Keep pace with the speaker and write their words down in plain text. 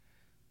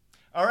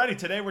Alrighty,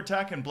 today we're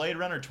talking Blade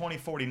Runner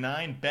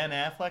 2049, Ben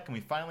Affleck, and we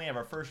finally have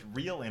our first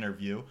real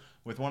interview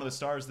with one of the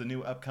stars of the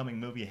new upcoming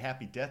movie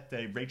Happy Death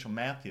Day, Rachel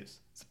Matthews.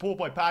 It's the Pool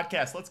Boy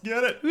Podcast. Let's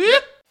get it.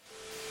 Yep.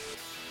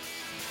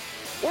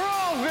 We're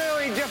all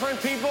very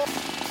different people.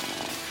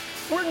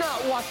 We're not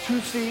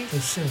Watusi.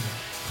 Listen.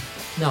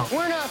 No.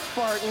 We're not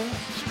Spartans.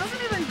 She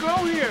doesn't even go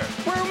here.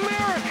 We're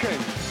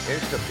American.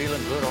 Here's to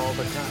feeling good all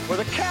the time. With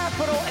a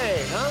capital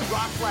A, huh?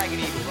 Rock, flag,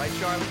 and eagle, right,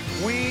 Charlie?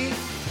 We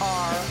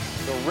are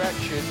the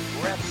wretched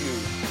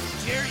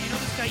refuge. Jerry, you know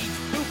this guy eats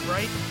poop,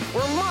 right?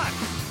 We're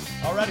mutts.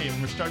 Alrighty,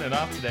 and we're starting it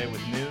off today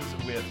with news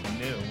with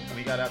new.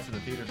 We got out to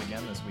the theaters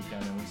again this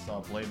weekend and we saw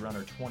Blade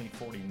Runner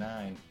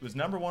 2049. It was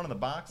number one in the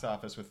box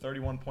office with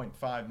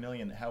 $31.5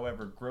 million.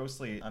 However,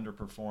 grossly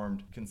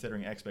underperformed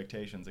considering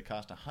expectations. It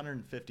cost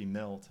 $150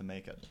 million to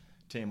make it.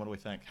 Team, what do we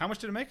think? How much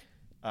did it make?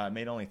 It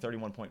made only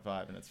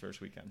 31.5 in its first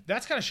weekend.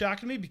 That's kind of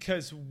shocking to me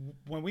because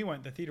when we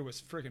went, the theater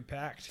was freaking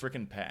packed.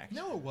 Freaking packed.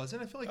 No, it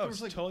wasn't. I feel like Oh, there was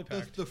it's like totally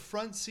packed. the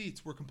front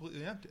seats were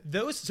completely empty.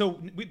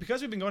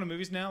 Because we've been going to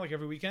movies now like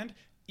every weekend,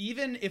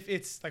 even if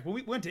it's like when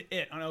we went to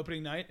It on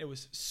opening night, it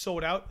was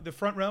sold out. The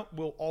front row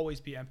will always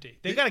be empty.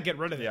 They got to get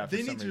rid of it. Yeah. They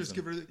For some need to just reason.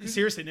 get rid of it.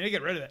 Seriously, they need to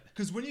get rid of it.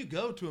 Because when you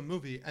go to a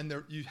movie and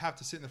you have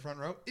to sit in the front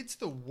row, it's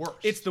the worst.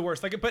 It's the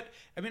worst. But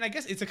I mean, I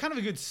guess it's a kind of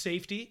a good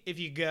safety if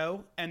you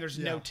go and there's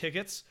no Yeah.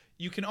 tickets.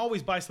 You can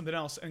always buy something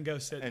else and go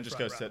sit. And just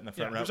go sit in the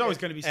front row. There's always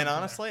going to be something. And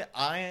honestly,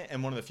 I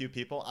am one of the few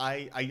people.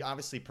 I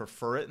obviously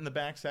prefer it in the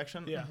back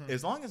section. Yeah.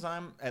 As long as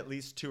I'm at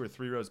least 2 or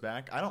 3 rows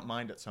back, I don't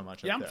mind it so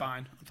much. Yeah, up I'm there.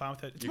 fine. I'm fine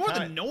with it. It's You more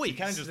kinda, the noise. You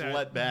kind of just that-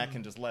 let back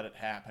and just let it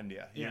happen to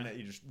you. Yeah.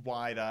 You just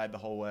wide-eyed the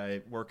whole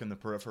way, working the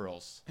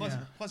peripherals.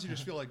 Plus, you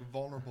just feel like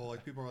vulnerable.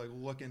 Like people are like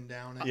looking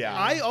down at Yeah.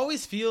 you. I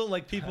always feel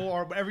like people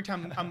are every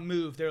time I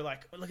move, they're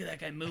like, oh, "Look at that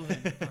guy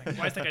moving! Like,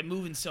 why is that guy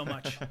moving so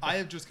much?" I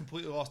have just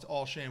completely lost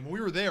all shame. When we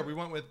were there, we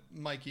went with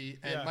Mikey,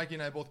 and Yeah. Mikey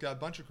and I both got a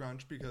bunch of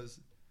crunch because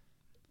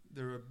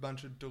there were a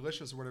bunch of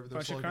delicious or whatever their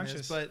Bunch of slogan is.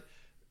 crunches. But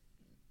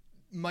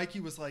Mikey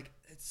was like,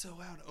 "It's so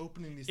loud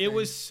opening these." It things.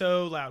 was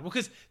so loud. Well,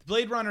 because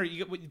Blade Runner,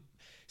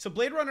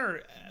 Blade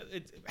Runner,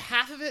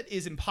 half of it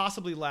is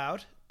impossibly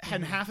loud,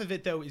 and half of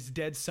it though is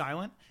dead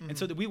silent. And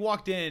so we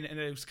walked in, and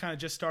it was kind of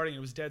just starting. It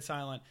was dead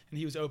silent, and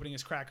he was opening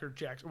his Cracker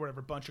Jacks or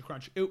whatever, bunch of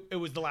crunch. It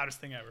was the loudest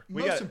thing ever.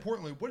 Most got-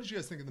 importantly, what did you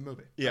guys think of the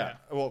movie? Yeah.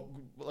 Well,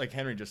 like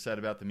Henry just said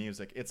about the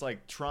music, it's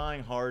like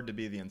trying hard to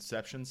be the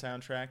Inception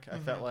soundtrack, I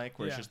felt like,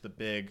 where it's Yeah. just the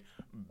big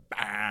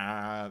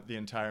bah, the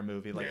entire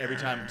movie. Like every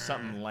time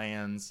something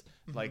lands,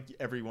 like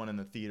everyone in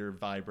the theater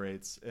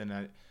vibrates.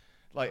 And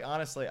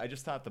honestly, I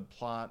just thought the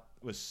plot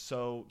was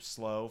so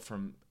slow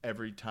from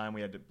every time we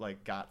had to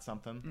got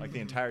something. Like the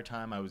entire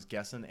time I was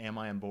guessing, am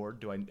I on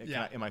board?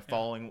 Am I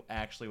following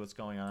actually what's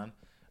going on?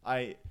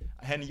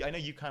 Henry, I know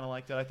you kind of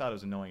liked it. I thought it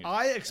was annoying.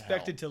 I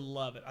expected to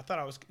love it. I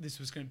thought this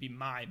was going to be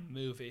my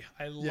movie.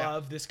 I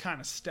love this kind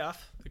of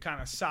stuff. The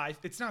kind of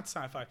It's not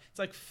sci-fi. It's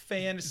like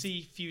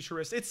fantasy,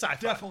 futurist. It's sci-fi.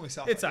 Definitely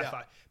sci-fi, It's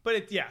sci-fi.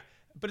 yeah.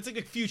 But it's like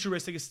a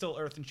futuristic. It's still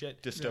Earth and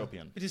shit.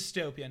 Dystopian.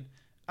 Dystopian.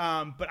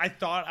 But I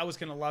thought I was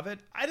going to love it.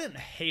 I didn't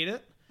hate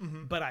it,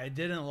 but I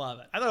didn't love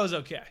it. I thought it was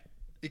okay.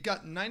 It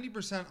got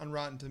 90% on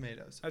Rotten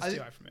Tomatoes. That's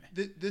too high for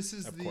me. This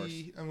is course.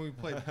 and we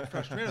played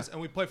Fresh Tomatoes,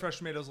 and we play Fresh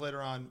Tomatoes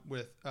later on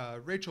with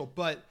Rachel.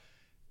 But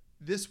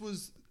this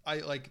was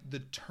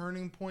the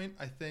turning point,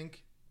 I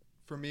think,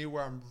 for me,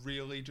 where I'm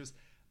really just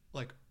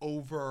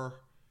over.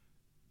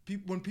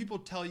 When people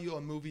tell you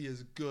a movie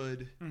is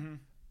good,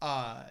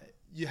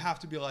 you have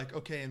to be like,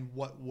 okay, in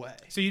what way?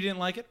 So you didn't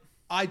like it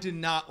I did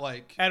not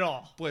like at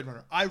all? Blade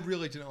Runner. I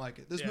really didn't like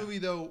it. This Yeah. movie,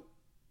 though,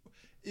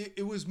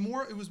 it was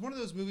one of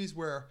those movies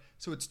where,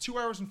 so it's 2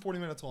 hours and 40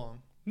 minutes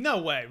long.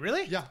 No way.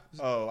 Really? Yeah.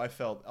 Oh, I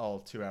felt all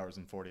 2 hours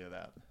and 40 of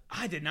that.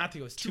 I did not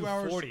think it was 2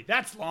 hours. 240.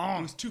 That's It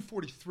long. was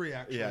 2:43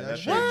 actually. Yeah, I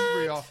that's shaved right.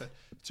 3 off it.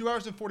 2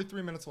 hours and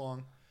 43 minutes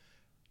long.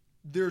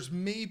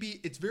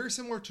 It's very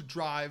similar to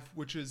Drive,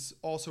 which is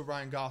also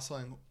Ryan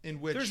Gosling, in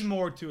which There's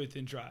more to it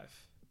than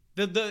Drive.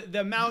 The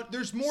amount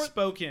There's more-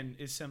 spoken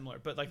is similar,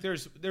 but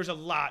there's a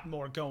lot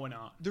more going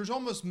on. there's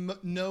almost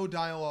no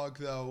dialogue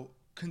though,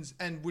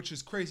 and which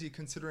is crazy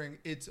considering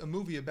it's a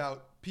movie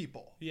about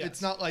people. Yes.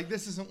 It's not like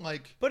this isn't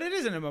like. But it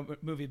isn't a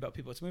movie about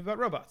people. It's a movie about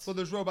robots. Well,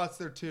 there's robots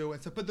there too,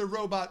 and so but they're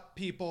robot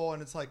people,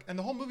 and it's like, and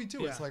the whole movie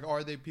too. It's Yeah. like,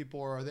 are they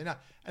people or are they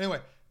not? Anyway,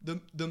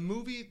 the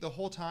movie the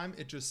whole time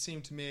it just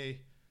seemed to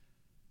me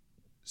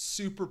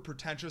super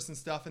pretentious and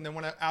stuff. And then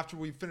after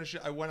we finished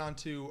it, I went on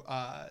to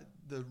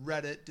the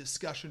Reddit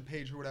discussion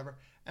page or whatever,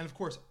 and of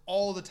course,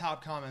 all the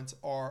top comments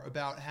are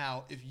about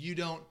how if you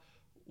don't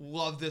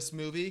love this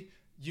movie,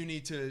 you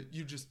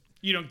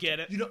You don't get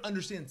it. you don't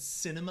understand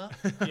cinema.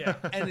 Yeah.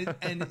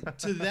 and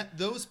to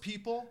those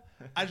people,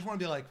 I just want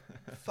to be like,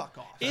 fuck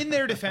off. In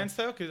their defense,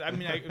 though, because I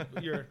mean,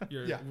 you're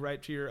Yeah.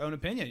 right to your own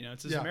opinion. You know,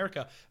 it's just Yeah.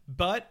 America.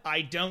 But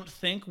I don't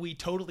think we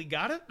totally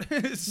got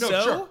it. So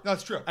sure.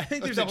 That's true. I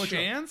think That's there's a definitely true.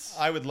 chance.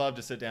 I would love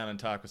to sit down and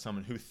talk with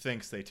someone who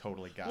thinks they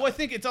totally got Well, I it.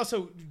 think it's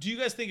also. Do you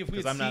guys think if we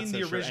Because had I'm not seen so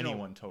the sure original,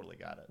 anyone totally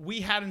got it.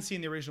 we hadn't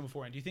seen the original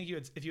beforehand? Do you think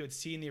if you had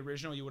seen the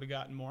original, you would have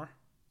gotten more?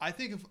 I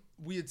think if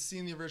we had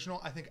seen the original,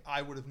 I think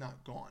I would have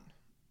not gone.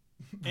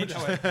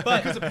 Interesting.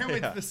 Because apparently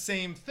it's the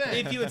same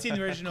thing. If you had seen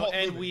the original Cult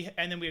and movie.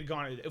 then we had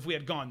gone, if we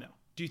had gone though,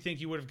 do you think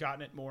you would have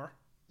gotten it more?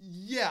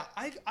 Yeah,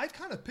 I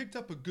kind of picked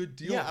up a good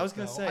deal. Yeah, of I was it,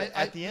 gonna though. say,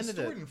 at the end the of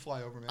it, story didn't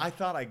fly over me. I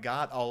thought I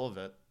got all of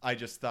it. I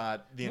just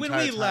thought the When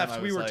entire we time left, I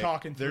we was were like,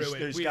 talking through there's, it.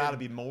 There's We got to had-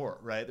 be more,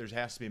 right? There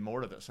has to be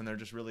more to this, and there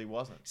just really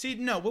wasn't. See,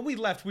 no, when we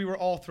left, we were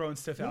all throwing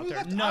stuff out we there.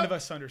 left, None of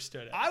us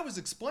understood it. I was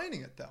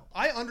explaining it though.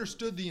 I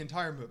understood the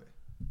entire movie.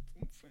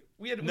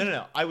 We had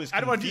No. I was. I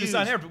don't want to do this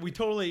on confused. air, but we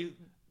totally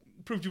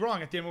proved you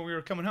wrong at the end when we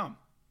were coming home.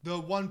 The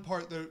one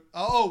part that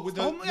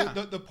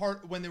the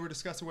part when they were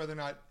discussing whether or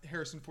not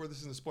Harrison Ford, this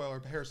isn't a spoiler,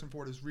 but Harrison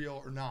Ford is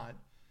real or not.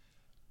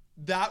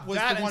 That was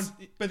That the one.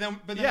 and- But then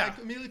Yeah.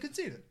 I immediately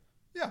conceded.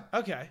 Yeah.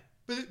 Okay.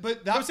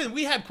 But I was saying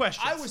we had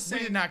questions. I was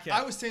saying we did not get.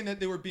 I was saying that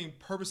they were being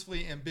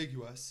purposefully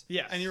ambiguous.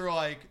 Yes. And you were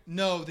like,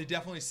 no, they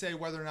definitely say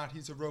whether or not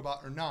he's a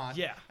robot or not.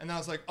 Yeah. And then I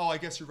was like, oh, I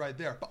guess you're right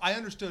there. But I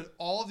understood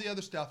all of the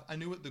other stuff. I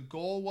knew what the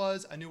goal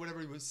was. I knew what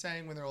everybody was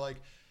saying when they were like,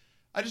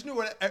 I just knew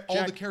what all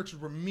Jack- the characters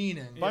were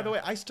meaning. By the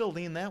way, I still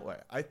lean that way.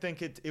 I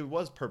think it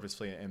was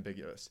purposefully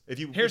ambiguous. If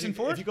you Harrison if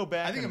you, Ford? If you go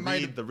back I think and it might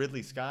read have the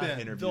Ridley Scott been.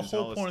 interviews, the and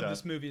all whole point of stuff,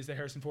 this movie is that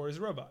Harrison Ford is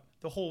a robot.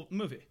 The whole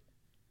movie.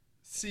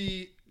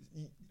 See,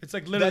 It's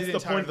like literally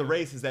that's the point of the entire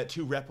race is that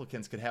two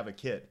replicants could have a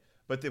kid.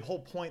 But the whole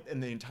point in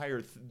the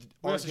entire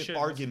We also shared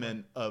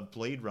argument of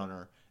Blade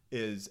Runner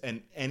is,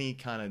 and any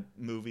kind of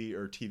movie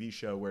or TV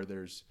show where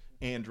there's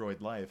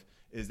android life,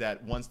 is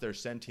that once they're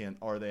sentient,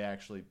 are they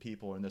actually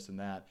people and this and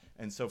that?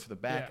 And so for the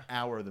back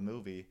hour of the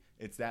movie,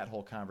 it's that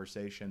whole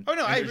conversation. Oh,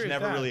 no, and I there's agree with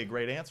never that. really a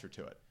great answer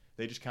to it.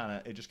 It just kind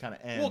of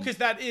ends. Well, because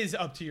that is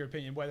up to your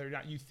opinion whether or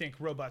not you think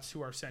robots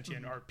who are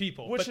sentient are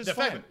people. which but is the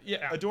fact fine.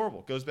 that-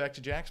 Adorable. Goes back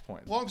to Jack's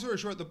point. long story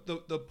short,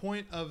 the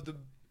point of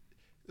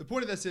the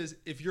point of this is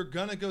if you're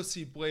gonna go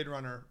see Blade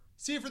Runner,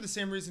 see it for the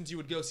same reasons you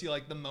would go see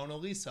like the Mona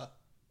Lisa,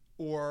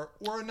 or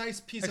a nice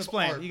piece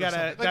Explain. of art. You or gotta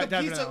something. like dive a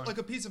into piece that of one. like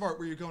a piece of art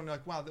where you're going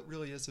like, wow, that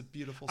really is a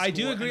beautiful. I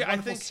do score agree. and I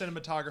wonderful think-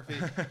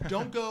 cinematography.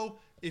 Don't go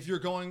if you're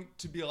going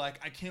to be like,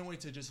 I can't wait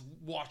to just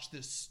watch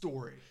this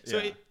story. So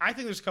Yeah. I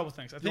think there's a couple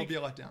things. I You'll think be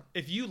a letdown.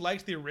 if you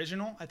liked the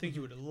original, I think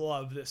you would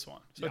love this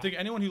one. So I think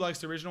anyone who likes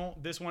the original,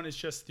 this one is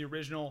just the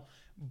original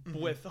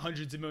with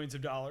hundreds of millions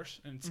of dollars,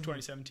 and it's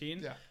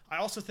 2017. Yeah. I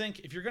also think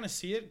if you're going to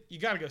see it, you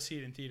got to go see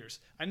it in theaters.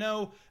 I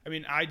know, I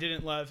mean, I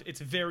didn't love, it's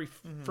very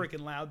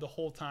freaking loud the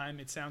whole time.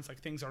 It sounds like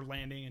things are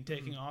landing and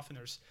taking off, and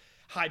there's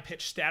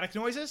high-pitched static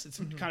noises. It's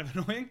kind of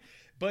annoying.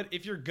 But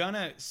if you're going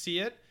to see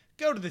it,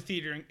 go to the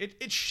theater. And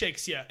it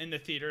shakes you in the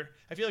theater.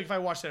 I feel like if I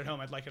watched it at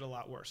home, I'd like it a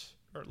lot worse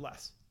or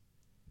less.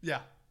 Yeah,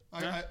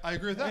 I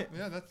agree with that. Right.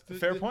 Yeah, that's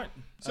Fair point.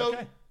 So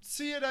Okay.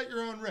 see it at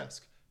your own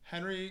risk.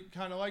 Henry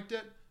kind of liked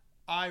it.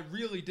 I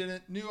really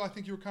didn't. I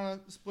think you were kind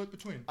of split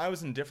between. I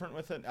was indifferent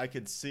with it. I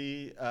could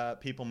see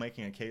people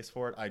making a case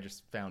for it. I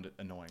just found it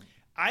annoying.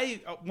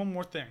 One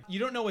more thing. You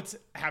don't know what's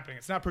happening.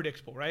 It's not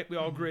predictable, right? We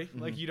all agree.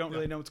 Like, you don't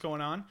really know what's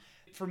going on.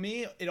 For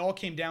me, it all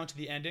came down to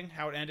the ending,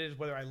 how it ended,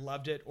 whether I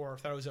loved it or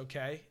thought it was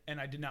okay.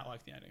 And I did not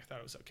like the ending. I thought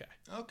it was okay.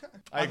 Okay.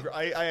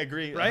 I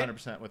agree Right?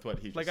 100% with what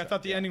he just Like, said. I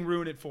thought the Yeah. ending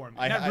ruined it for me.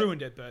 I- Not I-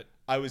 ruined it, but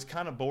I was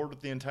kind of bored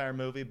with the entire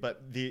movie,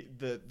 but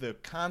the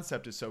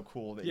concept is so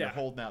cool that you're Yeah.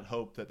 holding out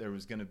hope that there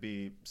was going to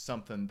be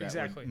something that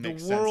exactly. would The make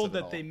sense world of it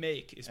that all. they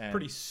make is And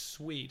pretty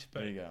sweet. But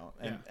There you go.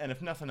 And yeah. and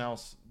if nothing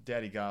else,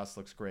 Daddy Goss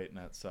looks great in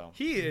it. So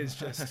He is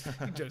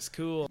just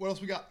cool. What else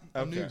we got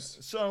on news?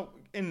 So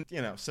in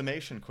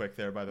summation, quick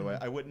there. By the way,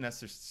 I wouldn't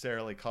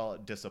necessarily call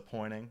it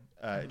disappointing.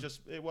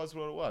 It was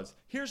what it was.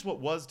 Here's what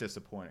was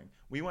disappointing.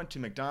 We went to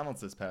McDonald's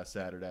this past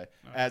Saturday,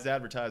 as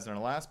advertised on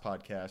our last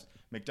podcast.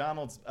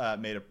 McDonald's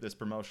made this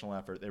promotional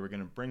effort. They were going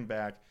to bring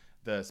back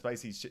the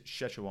spicy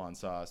Szechuan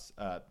sauce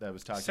that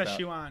was talked about.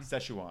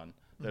 Szechuan.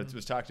 That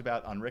was talked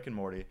about on Rick and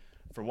Morty.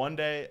 For one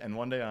day and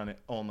one day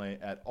only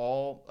at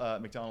all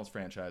McDonald's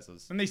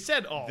franchises. And they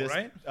said all,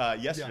 right?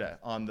 Yesterday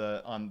on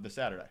the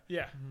Saturday.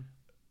 Yeah.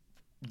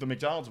 The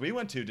McDonald's we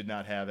went to did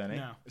not have any.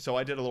 No. So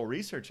I did a little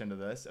research into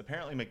this.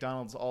 Apparently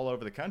McDonald's all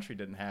over the country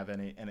didn't have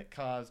any, and it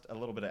caused a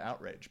little bit of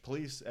outrage.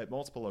 Police at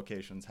multiple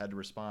locations had to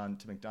respond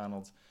to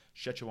McDonald's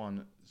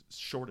Szechuan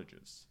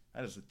shortages.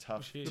 That is a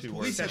tough Jeez. 2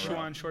 police words. had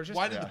Szechuan shortages.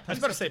 Why did Yeah. the I was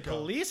about to police say have to go?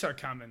 police are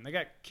coming. They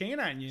got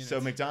canine units.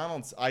 So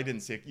McDonald's, I didn't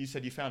see it. You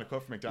said you found a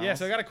quote from McDonald's? Yeah,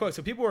 so I got a quote.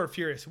 So people were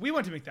furious. We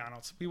went to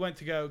McDonald's. We went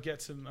to go get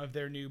some of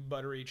their new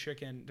buttery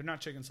chicken. They're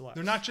not chicken selects.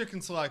 They're not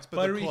chicken selects, but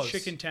buttery they're close.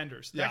 chicken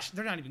tenders. Yeah.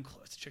 They're not even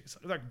close to chicken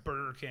selects. They're like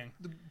Burger King.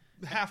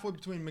 Halfway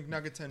between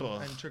McNuggets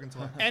and chicken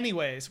select.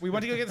 Anyways, we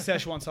went to go get the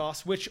Szechuan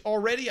sauce, which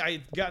already I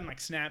had gotten like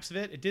snaps of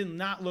it. It did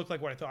not look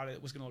like what I thought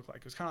it was going to look like.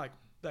 It was kind of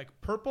like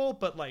purple,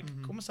 but like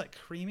almost like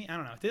creamy. I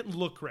don't know. It didn't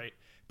look great.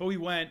 But we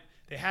went.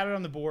 They had it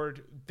on the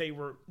board. They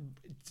were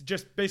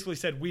just basically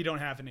said, we don't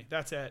have any.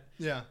 That's it.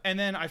 Yeah. And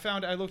then I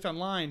looked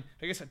online.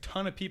 I guess a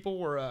ton of people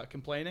were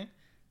complaining.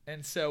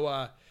 And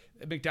so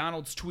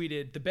McDonald's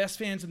tweeted, the best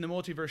fans in the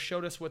multiverse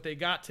showed us what they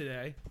got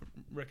today.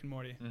 Rick and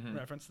Morty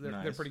reference. They're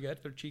Nice. pretty good.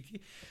 They're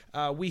cheeky.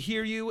 We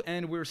hear you,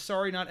 and we're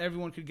sorry not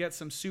everyone could get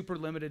some super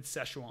limited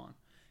Szechuan.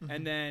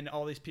 and then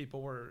all these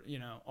people were,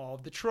 all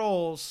of the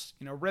trolls,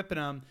 ripping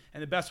them.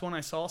 And the best one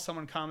I saw,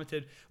 someone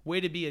commented, "Way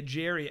to be a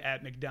Jerry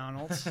at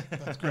McDonald's."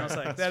 That's great. I was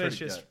like, that is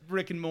pretty just good.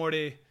 Rick and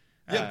Morty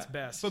at its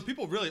best. But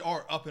people really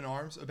are up in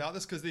arms about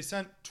this because they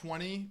sent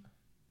 20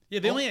 Yeah,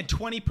 they only had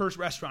 20 per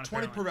restaurant.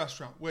 20 per apparently.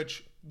 restaurant,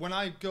 which when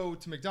I go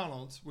to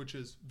McDonald's, which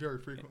is very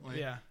frequently,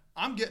 Yeah.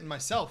 I'm getting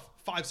myself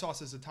 5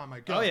 sauces a time I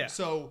go. Oh, yeah.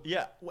 So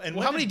Yeah. And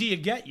Well, how many do you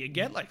get? You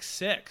get like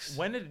 6.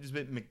 When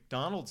did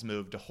McDonald's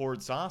move to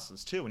hoard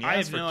sauces too? When you I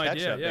ask have for no idea,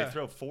 ketchup, yeah. they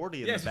throw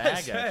 40 in Yeah, the I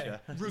was bag gonna at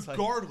say. you. It's like-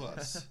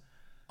 regardless,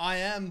 I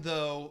am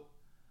though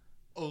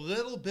a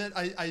little bit.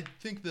 I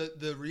think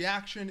the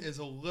reaction is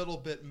a little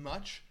bit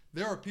much.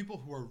 There are people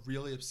who are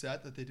really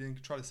upset that they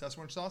didn't try the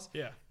Szechuan sauce.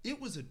 Yeah.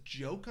 It was a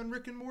joke on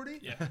Rick and Morty.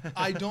 Yeah.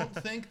 I don't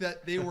think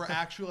that they were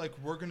actually like,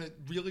 we're going to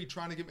really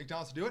trying to get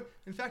McDonald's to do it.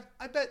 In fact,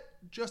 I bet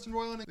Justin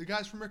Roiland and the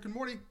guys from Rick and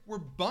Morty were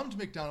bummed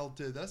McDonald's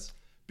did this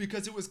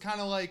because it was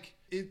kind of like,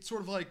 it sort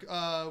of like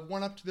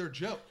one up to their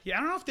joke. Yeah, I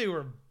don't know if they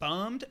were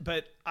bummed,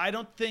 but I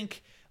don't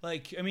think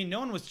no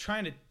one was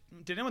trying to.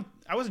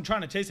 I wasn't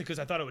trying to taste it because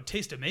I thought it would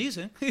taste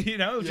amazing. It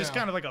was just Yeah.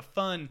 kind of like a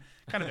fun,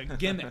 kind of a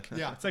gimmick.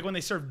 Yeah. It's like when they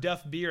serve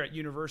Duff beer at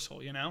Universal.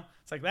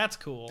 It's like that's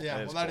cool. Yeah,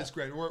 That is that cool. is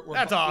great. Or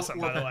That's awesome,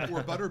 or, by the way.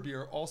 Or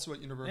Butterbeer, also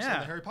at Universal Yeah. in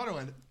the Harry Potter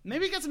land.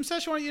 Maybe get some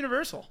Szechuan at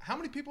Universal. How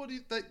many people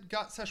that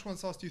got Szechuan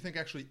sauce do you think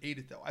actually ate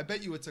it, though? I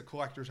bet you it's a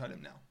collector's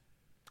item now.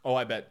 Oh,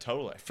 I bet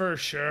totally. For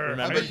sure.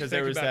 Remember, I didn't because think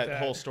there was about that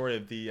whole story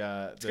of the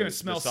gonna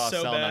smell sauce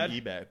so selling bad. on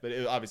eBay, but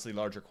it, obviously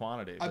larger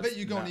quantity. I That's bet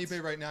you go on nuts.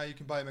 eBay right now, you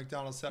can buy a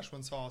McDonald's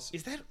Szechuan sauce.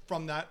 Is that-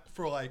 from that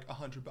for like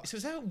 $100? So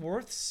is that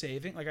worth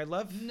saving? Like I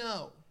love.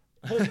 No.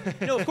 Well,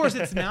 no, of course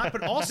it's not.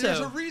 But also, There's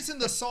a reason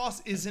the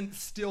sauce isn't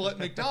still at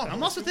McDonald's.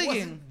 I'm also It thinking-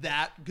 wasn't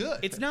that good.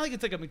 it's not like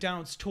it's like a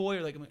McDonald's toy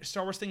or like a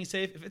Star Wars thing you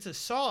save. If it's a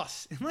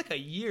sauce in like a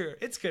year,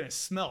 it's gonna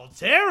smell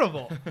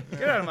terrible.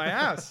 Get out of my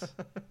house.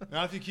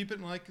 Not if you keep it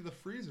in like the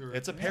freezer.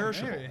 It's a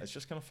perishable. maybe. It's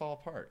just going to fall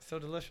apart. So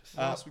delicious.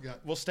 What else we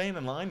got? Well, staying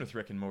in line with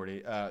Rick and Morty,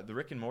 the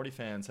Rick and Morty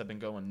fans have been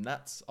going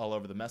nuts all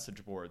over the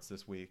message boards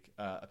this week.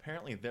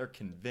 Apparently, they're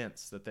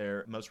convinced that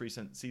their most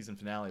recent season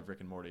finale of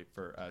Rick and Morty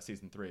for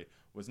season 3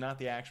 was not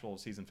the actual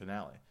season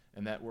finale,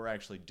 and that we're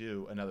actually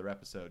due another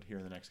episode here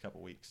in the next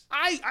couple weeks.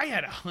 I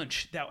had a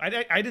hunch that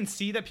I didn't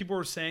see that people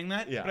were saying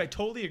that, Yeah. but I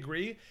totally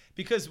agree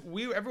because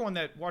everyone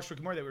that watched Rick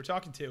and Morty that we were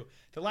talking to,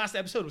 the last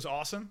episode was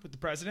awesome with the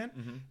president,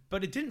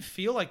 but it didn't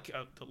feel like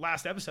the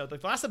last episode.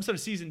 Like the last episode of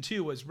season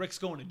 2 was Rick's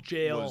going to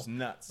jail. It was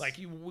nuts. Like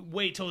you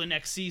wait till the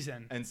next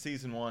season. And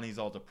season 1, he's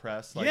all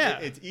depressed. Like, Yeah.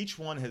 it's each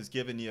one has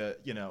given you,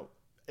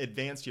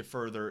 advanced you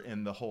further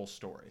in the whole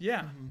story.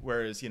 Yeah.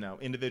 Whereas,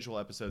 individual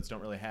episodes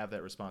don't really have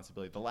that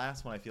responsibility. The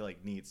last one I feel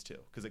like needs to,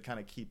 because it kind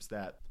of keeps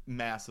that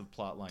massive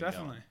plot line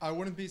Definitely. going. I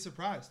wouldn't be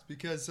surprised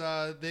because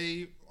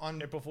they on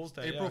April Fool's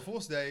Day, April yeah.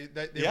 Fool's Day,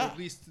 they Yeah.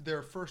 released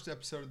their first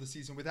episode of the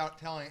season without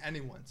telling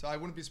anyone. So I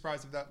wouldn't be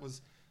surprised if that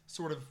was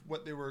sort of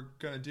what they were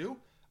gonna do.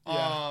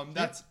 Yeah.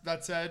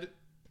 That said,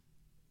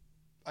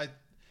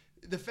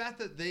 the fact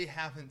that they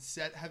haven't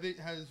said has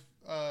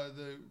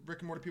the Rick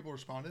and Morty people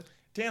responded?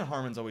 Dan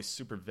Harmon's always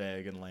super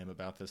vague and lame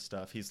about this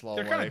stuff. He's all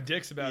They're like, kind of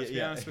dicks about it, to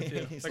be honest with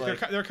you. He's Like,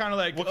 they're kind of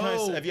like, what kind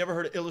oh, of, have you ever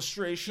heard of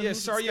illustrations? yeah,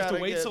 sorry It's you have to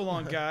gotta wait get-" so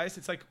long, guys.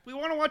 It's like, we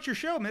want to watch your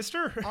show,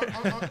 mister.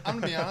 I'm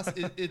gonna be honest.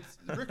 It's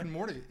Rick and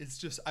Morty. It's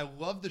just I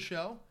love the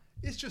show.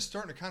 It's just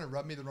starting to kind of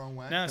rub me the wrong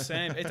way. No,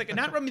 same. It's like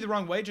not rub me the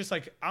wrong way. Just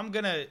like I'm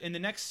gonna in the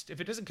next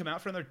if it doesn't come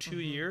out for another 2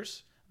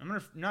 years, I'm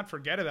gonna not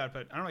forget about it,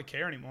 but I don't really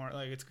care anymore.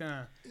 Like it's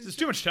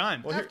too much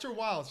time. After a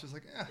while, it's just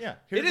like, Yeah, it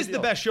here's is the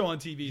deal. best show on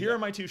TV. Here though. are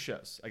my 2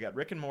 shows. I got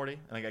Rick and Morty,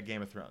 and I got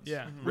Game of Thrones.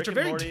 Yeah. Rick Which are and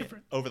very Morty,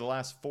 different. over the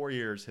last 4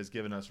 years, has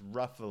given us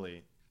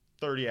roughly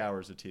 30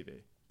 hours of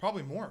TV.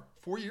 probably more.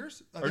 4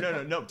 years? I Or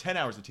think no, 10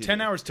 hours of TV.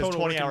 10 hours There's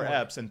total Rick and 20-hour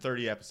Morty. eps and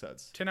 30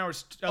 episodes. 10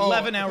 hours, Oh,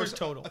 11 I thought hours you-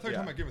 total. I thought you were Yeah.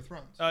 talking about Game of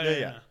Thrones. Oh,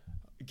 Yeah.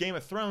 Game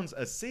of Thrones,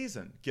 a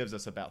season, gives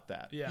us about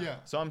that. Yeah. Yeah.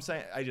 So I'm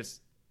saying,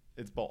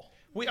 it's bull.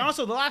 We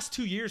also the last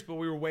 2 years, but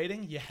we were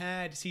waiting. You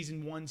had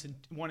season 1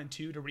 and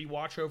 2 to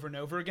rewatch over and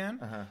over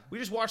again. We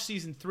just watched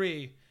season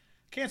 3.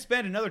 Can't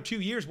spend another 2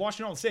 years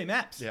watching all the same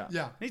eps. Yeah.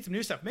 Yeah. Need some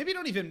new stuff. Maybe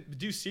don't even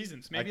do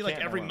seasons. Maybe like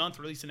can't, every no. month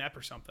release an ep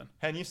or something.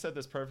 And you said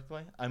this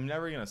perfectly. I'm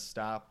never going to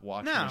stop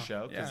watching No, the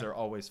show because yeah. they're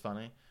always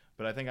funny.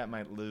 But I think I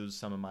might lose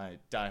some of my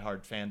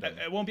diehard fandom.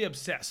 I won't be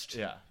obsessed.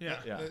 Yeah.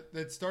 Yeah.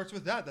 It starts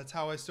with that. That's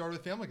how I started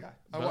with Family Guy.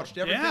 I Well, watched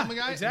every yeah, Family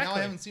Guy, and now exactly.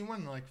 I haven't seen one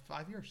in like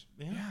 5 years.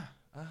 Yeah.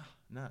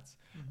 Nuts.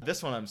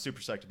 This one I'm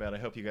super psyched about. I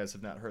hope you guys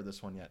have not heard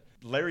this one yet.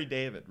 Larry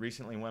David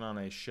recently went on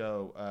a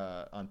show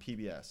on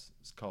PBS.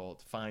 It's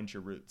called Find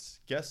Your Roots.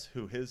 Guess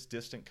who his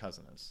distant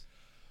cousin is?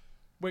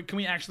 Wait, can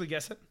we actually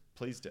guess it?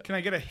 Please do. Can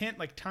I get a hint,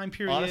 like time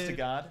period? Honest to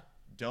God,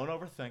 don't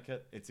overthink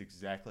it. It's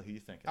exactly who you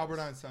think it Albert is.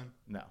 Einstein.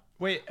 No.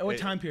 Wait, what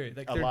time period?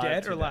 Like they're Alive dead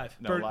or today. alive?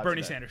 No, alive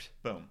Bernie today. Sanders.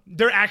 Boom.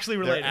 They're actually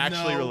related. They're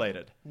actually No.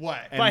 related. What?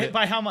 And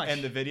By how much?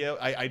 And the video,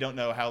 I don't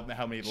know how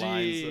many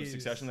lines of Jeez.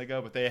 succession they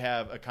go, but they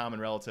have a common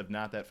relative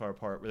not that far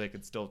apart where they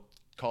could still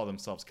call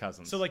themselves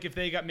cousins. So like if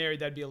they got married,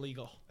 that'd be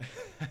illegal.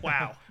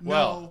 Wow.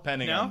 well, No.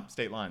 depending No? on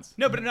state lines.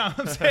 No, but no,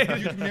 I'm saying.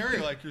 You can marry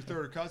like your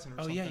third cousin or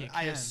Oh, something. yeah, you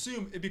I can.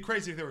 assume it'd be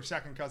crazy if they were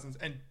second cousins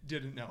and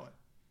didn't know it.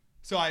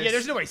 So I Yeah,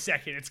 there's no way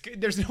second.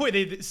 There's no way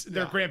their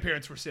Yeah.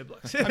 grandparents were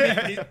siblings.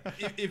 I mean,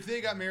 if they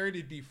got married,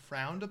 it'd be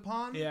frowned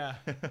upon. yeah.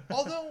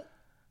 Although,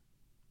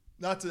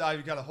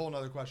 I've got a whole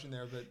other question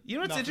there, but You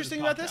know what's not for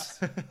interesting this about this?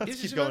 podcast. Let's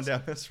Interesting keep going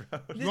about down this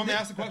road. You want me to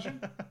ask the question?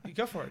 this?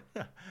 Go for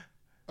it.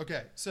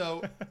 Okay,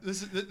 so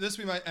this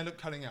we might end up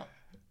cutting out.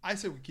 I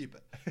say we keep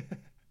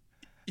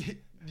it.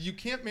 You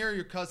can't marry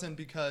your cousin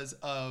because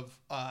of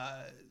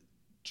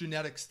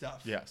genetic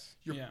stuff. Yes.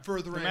 You're Yeah.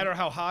 furthering. No matter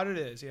how hot it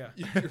is. Yeah.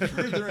 You're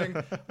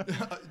furthering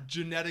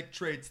genetic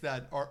traits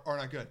that are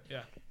not good.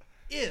 Yeah.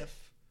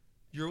 If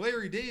you're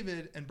Larry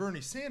David and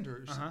Bernie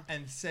Sanders Uh-huh.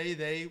 and say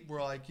they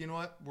were like, you know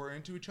what, we're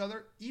into each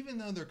other, even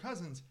though they're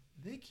cousins,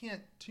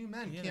 two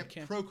men Yeah, they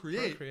can't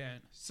procreate.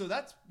 So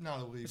that's not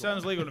illegal. It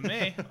sounds legal to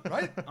me.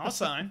 right? I'll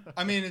sign.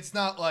 I mean, it's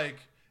not like,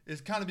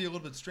 it's kind of be a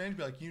little bit strange,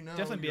 be like,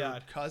 Definitely be your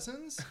odd.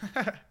 cousins?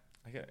 I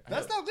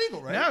That's not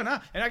legal, right? No.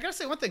 And I gotta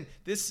say one thing.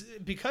 This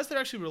because they're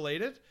actually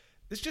related.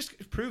 This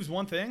just proves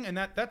one thing, and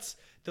that's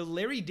the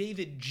Larry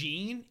David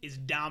gene is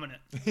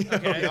dominant.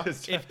 Okay,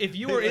 if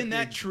you are in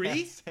that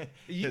tree,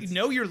 you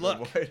know your the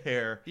look. White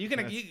hair. You're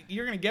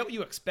gonna get what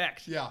you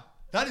expect. Yeah.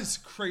 That is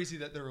crazy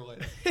that they're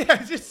related. Yeah,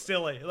 it's just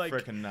silly. Like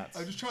Freaking nuts.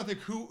 I'm just trying to think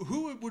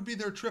who would be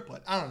their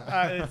triplet. I don't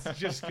know. it's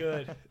just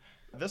good.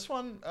 This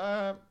one,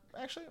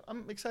 actually,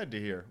 I'm excited to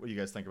hear what you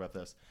guys think about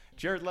this.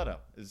 Jared Leto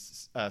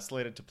is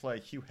slated to play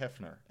Hugh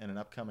Hefner in an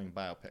upcoming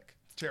biopic.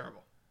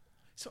 Terrible.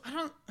 So I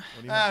don't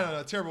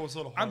know. Terrible was a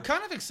little hard. I'm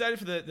kind of excited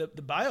for the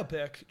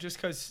biopic just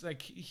because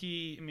like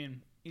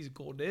he's a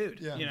cool dude.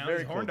 Yeah, you know, very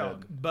he's a horn cool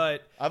dog. dude.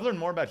 But I've learned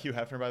more about Hugh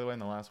Hefner, by the way, in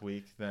the last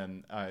week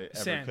than I ever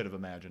Same. could have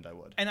imagined I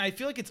would. and I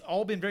feel like it's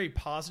all been very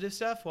positive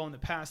stuff. While in the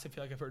past, I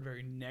feel like I've heard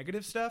very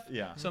negative stuff.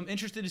 Yeah. So I'm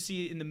interested to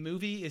see in the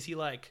movie, is he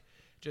like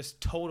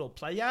just total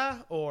playa,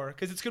 or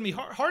because it's gonna be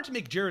hard to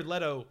make Jared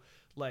Leto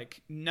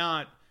like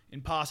not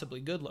impossibly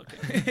good looking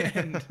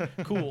and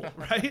cool,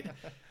 right?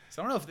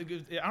 So I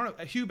don't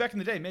know. Hugh back in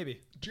the day,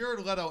 maybe. Jared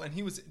Leto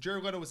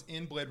was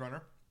in Blade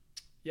Runner,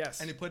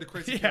 Yes. and he played a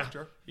crazy Yeah,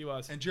 character. he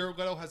was. And Jared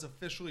Leto has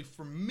officially,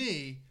 for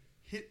me,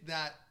 hit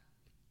that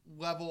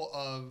level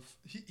of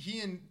he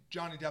and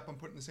Johnny Depp I'm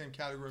putting in the same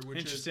category, which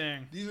is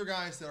Interesting. these are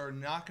guys that are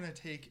not going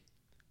to take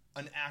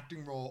an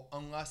acting role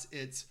unless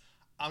it's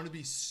I'm going to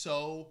be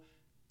so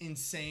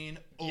insane,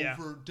 Yeah.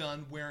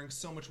 overdone, wearing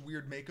so much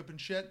weird makeup and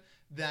shit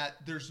that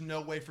there's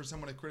no way for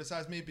someone to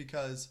criticize me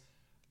because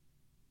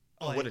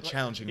What a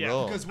challenging Yeah.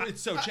 role. because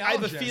it's so I have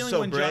challenging. a feeling So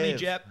when Johnny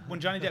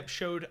brave. Depp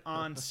showed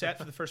on set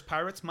for the first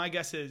Pirates, my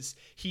guess is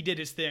he did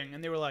his thing,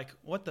 and they were like,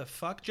 "What the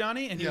fuck,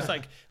 Johnny?" And he was Yeah.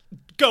 like,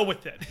 "Go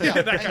with it." Yeah,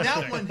 That and kind of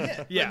that thing. one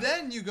hit. Yeah. But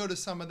then you go to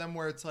some of them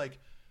where it's like,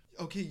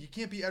 okay, you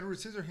can't be Edward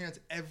Scissorhands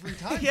every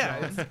time.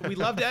 Yeah, Jones. we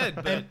loved Ed,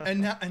 but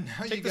and now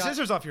you take the got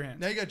scissors off your hands.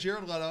 now you got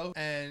Jared Leto,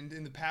 and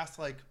in the past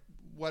like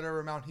whatever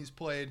amount he's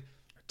played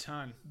A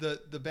ton. the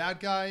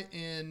bad guy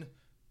in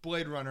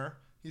Blade Runner.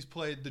 He's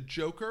played the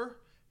Joker.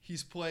 He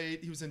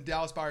was in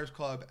Dallas Buyers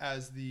Club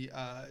as the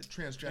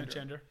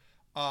transgender.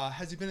 Transgender.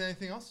 Has he been in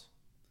anything else?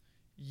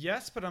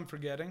 Yes, but I'm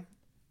forgetting.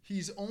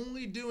 He's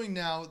only doing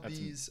now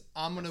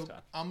I'm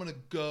gonna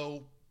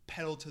go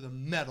pedal to the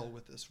metal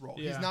with this role.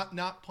 Yeah. He's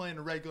not playing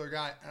a regular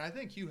guy, and I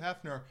think Hugh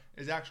Hefner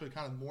is actually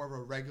kind of more of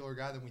a regular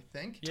guy than we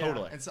think. Yeah.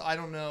 Totally. And so I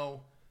don't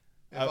know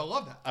if I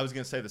love that. I was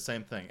going to say the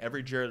same thing.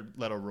 Every Jared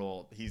Leto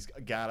role, he's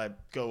got to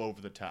go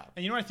over the top.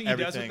 And you know what I think he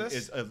does with Everything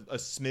this? is a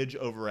smidge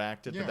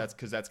overacted, Yeah. but that's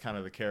because that's kind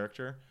of the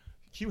character.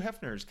 Hugh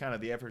Hefner is kind of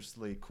the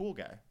effortlessly cool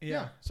guy.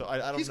 Yeah. So I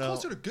don't He's know.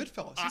 closer to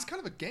Goodfellas. He's kind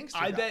of a gangster.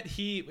 I guy. bet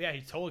he's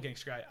total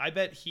gangster guy. I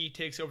bet he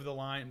takes over the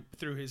line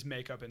through his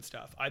makeup and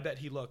stuff. I bet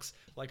he looks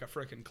like a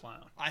freaking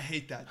clown. I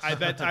hate that. I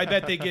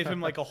bet they give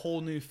him like a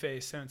whole new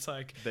face, and it's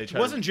like, They try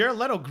wasn't Jared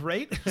Leto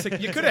great? It's like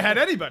you could have had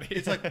anybody.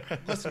 It's like,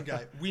 listen,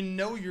 guy, we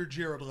know you're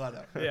Jared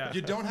Leto. Yeah. You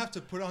don't have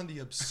to put on the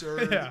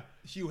absurd Yeah.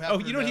 Hugh Hefner. Oh,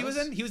 you know what he was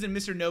nose. in? He was in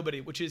Mr.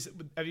 Nobody, which is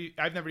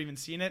I've never even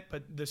seen it,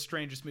 but the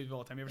strangest movie of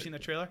all time. You ever seen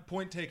that trailer?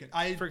 Point taken.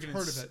 I had heard Freaking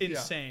of it. Yeah.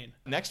 insane.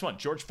 Next one,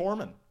 George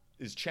Foreman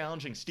is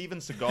challenging Steven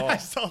Seagal I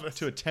saw this.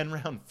 to a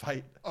 10-round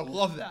fight. I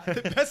love that.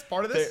 The best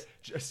part of this,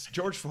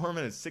 George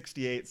Foreman is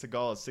 68,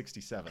 Seagal is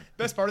 67.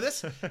 best part of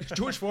this,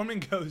 George Foreman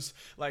goes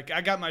like, "I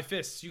got my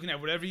fists. You can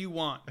have whatever you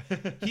want."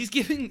 He's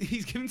giving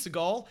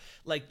Seagal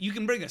like, "You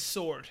can bring a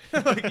sword,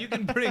 like you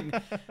can bring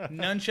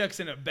nunchucks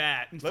and a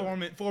bat." And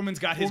Foreman's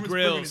got his Foreman's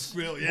grills. bringing his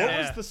grill, What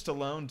yeah. was the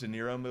Stallone De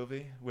Niro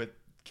movie with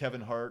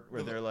Kevin Hart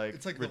where they're like,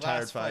 It's like The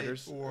retired Last Fight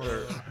fighters? or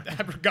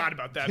I forgot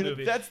about that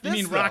movie. That's you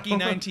mean this, though. Rocky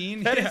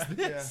 19? That is Yeah.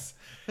 this.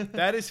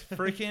 That is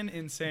freaking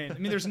insane. I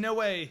mean, there's no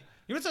way.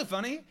 You know what's so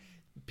funny?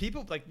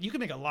 People like you can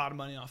make a lot of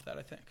money off that.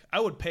 I think I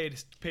would pay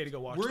to go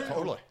watch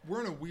that.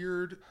 We're in a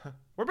weird.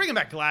 We're bringing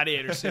back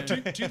Gladiator soon.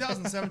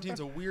 2017 is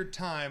a weird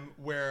time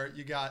where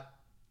you got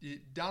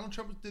Donald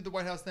Trump did the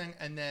White House thing,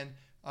 and then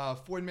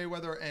Floyd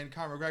Mayweather and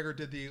Conor McGregor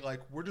did the like,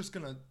 we're just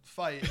gonna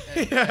fight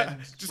and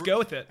Just go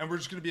with it. and we're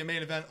just gonna be a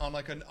main event on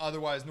like an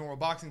otherwise normal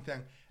boxing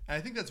thing. And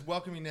I think that's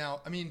welcoming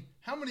now. I mean,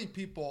 how many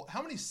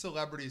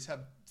celebrities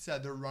have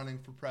said they're running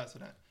for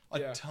president?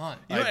 A ton.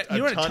 You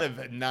know A ton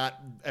of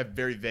not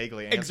very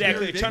vaguely answered.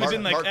 Exactly. A ton has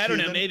been like, I don't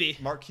know, maybe.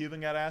 Mark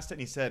Cuban got asked it, and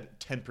he said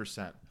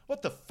 10%.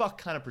 What the fuck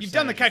kind of percentage? You've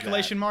done the is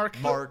calculation, that?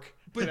 Mark. Mark.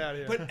 Get out of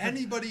here. But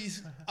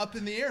anybody's up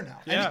in the air now.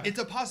 Yeah. And it's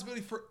a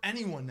possibility for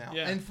anyone now.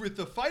 Yeah. And with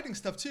the fighting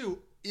stuff too,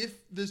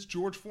 if this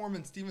George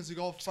Foreman Steven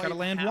Seagal fight gotta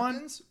land one.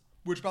 happens,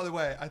 which by the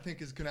way I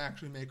think is going to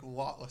actually make a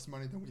lot less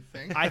money than we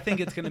think. I think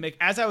it's going to make.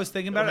 As I was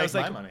thinking about it, I was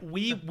It'll like,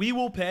 make my we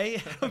will pay.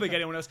 I don't think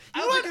anyone else.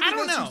 You know what? think I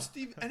anybody don't knows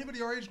know. who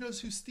anybody our age knows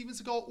who Steven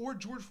Seagal or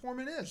George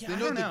Foreman is. Yeah, they I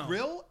know don't the know.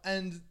 grill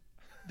and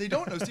they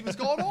don't know Steven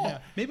Seagal at all. Yeah.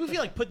 Maybe if you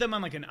like put them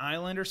on like an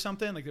island or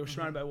something, like they were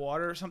surrounded by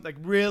water or something,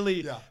 like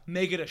really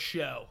make it a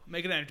show,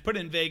 put it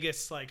in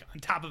Vegas, like on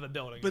top of a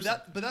building. But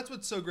that's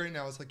what's so great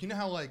now. It's like, you know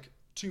how like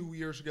 2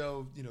 years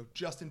ago,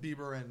 Justin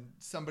Bieber and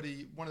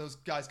one of those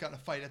guys got in a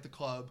fight at the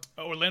club.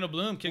 Orlando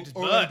Bloom kicked his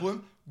Orlando butt.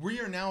 Bloom. We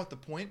are now at the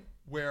point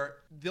where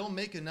they'll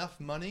make enough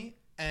money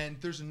and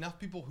there's enough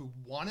people who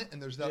want it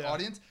and there's that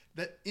audience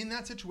that in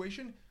that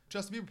situation,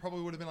 Justin Bieber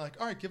probably would have been like,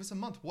 all right, give us a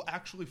month. We'll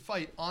actually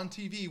fight on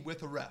TV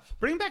with a ref.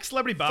 Bring back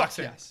celebrity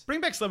boxing. yes.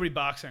 Bring back celebrity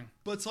boxing.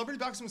 But celebrity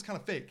boxing was kind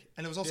of fake.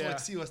 And it was also Yeah. like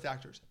C-list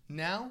actors.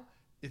 Now,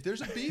 if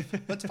there's a beef,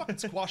 let's fucking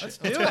squash it.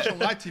 do Let's watch it. it on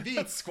live TV.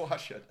 Let's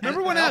squash it.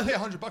 Remember when I'll pay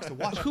 $100 to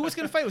watch it. who was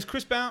going to fight? It was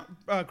Chris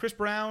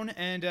Brown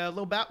and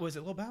Lil Bow. Was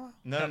it Lil Bow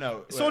Wow?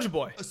 No. Soldier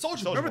Boy.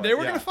 Soulja Remember Boy. they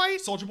were yeah. going to fight?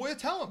 Soulja Boy,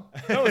 tell him.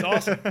 That was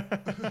awesome.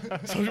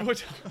 Soldier Boy.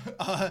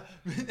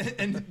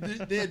 And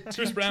they had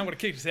Chris two- Brown would have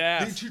kicked his They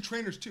had ass. two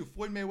trainers too.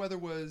 Floyd Mayweather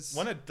was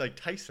One had like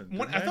Tyson.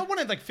 I didn't thought one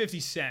had like 50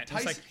 Cent. It's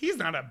Tyson- like, he's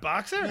not a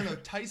boxer. no.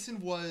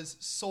 Tyson was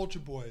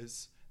Soulja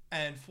Boy's,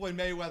 and Floyd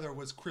Mayweather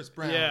was Chris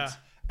Brown's. Yeah.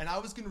 And I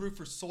was going to root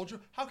for Soulja.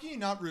 How can you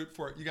not root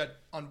for it? You got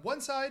on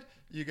one side,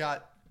 you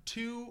got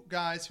two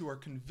guys who are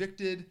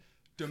convicted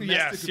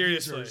domestic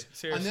seriously, abusers.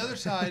 seriously. On the other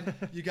side,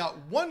 you got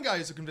one guy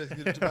who's a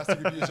convicted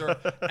domestic abuser,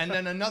 and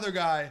then another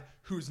guy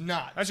who's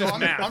not. That's just I'm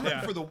math, rooting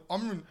yeah. for the. I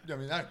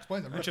mean, that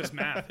explains it. It's just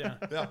math, yeah.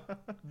 Yeah,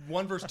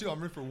 1 versus 2. I'm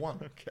rooting for 1.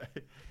 Okay.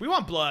 We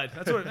want blood.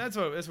 That's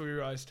what we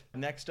realized.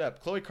 Next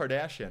up, Khloe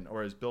Kardashian,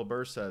 or as Bill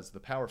Burr says, the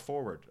power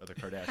forward of the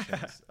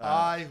Kardashians.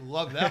 I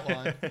love that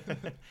line.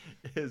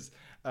 His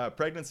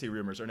pregnancy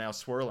rumors are now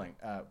swirling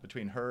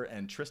between her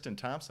and Tristan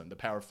Thompson, the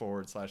power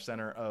forward /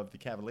 center of the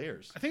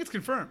Cavaliers. I think it's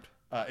confirmed.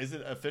 Is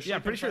it officially? Yeah,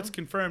 I'm pretty sure it's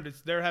confirmed?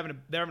 confirmed. They're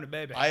having a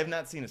baby. I have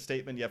not seen a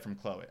statement yet from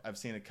Khloe. I've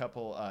seen a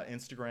couple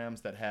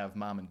Instagrams that have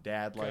mom and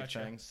dad like Gotcha.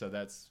 things, so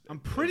that's. I'm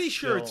pretty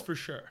sure it's still for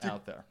sure.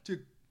 out there.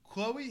 Did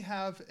Khloe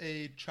have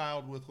a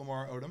child with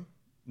Lamar Odom?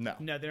 No.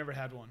 No, they never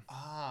had one.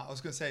 I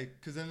was gonna say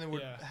because then they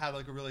would Yeah. have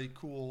like a really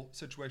cool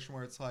situation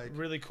where it's like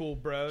Really cool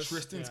bros.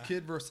 Tristan's Yeah.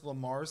 kid versus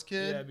Lamar's Yeah,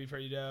 kid. it'd be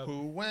pretty dope.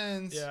 Who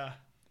wins? Yeah.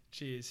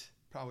 Jeez.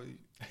 Probably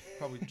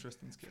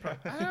Tristan's kid.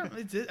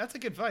 That's a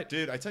good fight.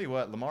 Dude, I tell you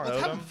what, Lamar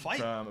Let's have Odom a fight.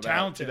 from about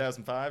Talented.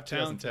 2005,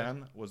 Talented.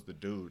 2010 was the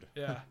dude.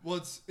 Yeah. Well,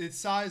 it's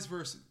size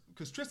versus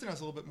because Tristan has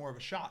a little bit more of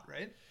a shot,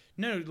 right?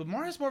 No,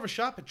 Lamar has more of a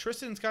shot, but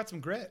Tristan's got some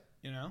grit,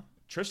 you know?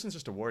 Tristan's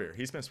just a warrior.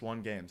 He's missed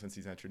one game since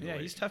he's entered the Yeah,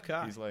 league. he's a tough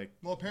guy. He's like,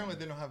 Well, apparently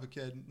they don't have a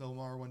kid. The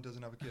Lamar one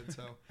doesn't have a kid,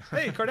 so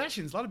Hey,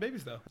 Kardashians, a lot of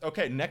babies, though.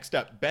 okay, next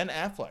up, Ben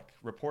Affleck,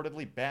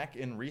 reportedly back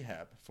in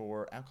rehab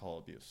for alcohol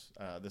abuse.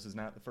 This is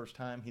not the first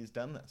time he's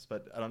done this,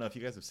 but I don't know if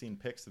you guys have seen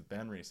pics of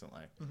Ben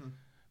recently. Mm-hmm.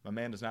 My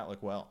man does not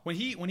look well. When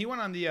he went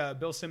on the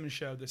Bill Simmons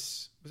show,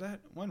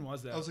 when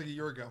was that? that was like a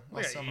year ago.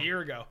 Like Last a summer. year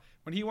ago.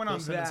 When he went Bill on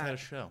Simmons that, had a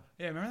show.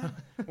 yeah, remember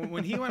that?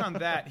 when he went on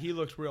that, he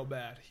looked real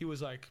bad. He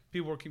was like,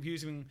 people were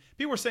confusing.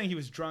 People were saying he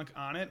was drunk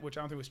on it, which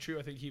I don't think was true.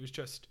 I think he was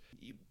just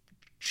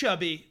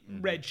chubby,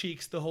 red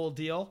cheeks, the whole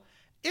deal.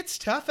 It's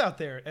tough out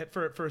there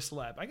for a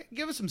celeb.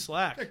 Give us some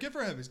slack. Yeah, good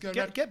for him. He's going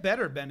Get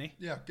better, Benny.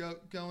 Yeah,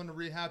 go into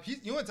rehab. You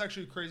know what's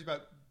actually crazy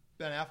about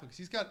Ben Affleck?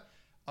 He's got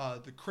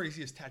the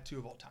craziest tattoo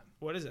of all time.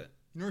 What is it?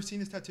 You never seen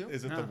his tattoo?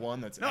 Is it the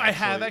one that's No, I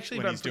have actually,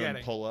 when but I'm he's doing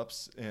forgetting.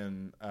 pull-ups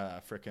in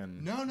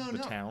frickin' No. the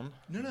town?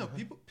 No.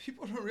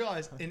 People don't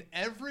realize in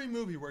every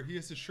movie where he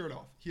has his shirt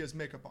off, he has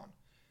makeup on.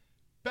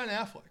 Ben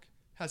Affleck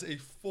has a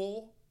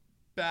full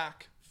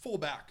back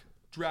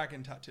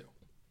dragon tattoo.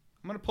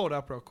 I'm gonna pull it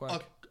up real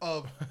quick.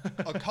 A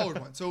colored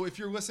one. So if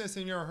you're listening and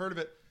you've never heard of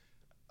it,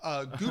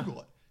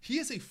 Google it. He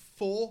has a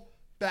full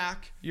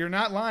back You're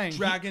not lying.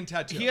 dragon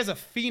tattoo. He has a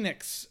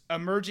phoenix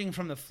emerging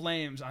from the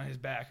flames on his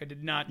back. I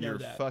did not know You're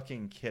that.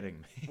 fucking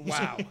kidding me.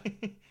 Wow.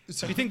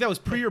 So you think that was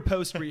pre or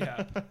post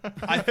rehab?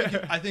 I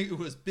think it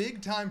was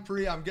big time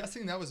pre. I'm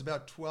guessing that was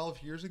about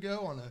 12 years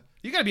ago on a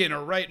You got to be in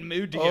a right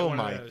mood to get Oh one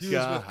my of those. He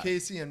was with God.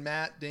 Casey and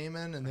Matt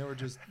Damon, and they were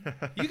just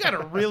You got to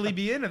really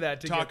be into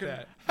that to Talking- get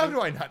that. How do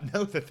I not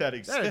know that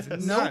exists?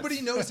 Nuts.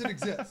 nobody knows it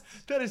exists.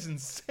 That is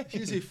insane.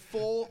 He's a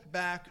full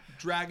back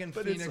dragon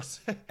But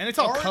phoenix. And it's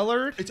all Orange-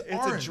 colored. It's It's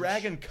orange. a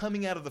dragon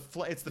coming out of the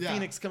flame. It's the Yeah.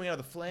 phoenix coming out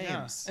of the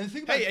flames. And the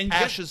thing about Hey, and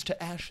guess, Ashes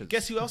to ashes.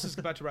 guess who else is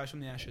about to rise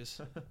from the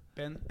ashes?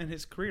 Ben and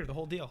his career, the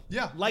whole deal.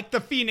 Yeah. Like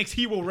the phoenix,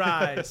 he will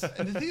rise.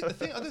 and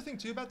other thing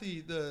too about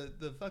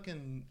the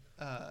fucking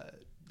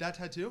that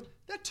tattoo,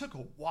 that took a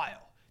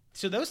while.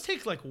 So those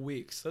take like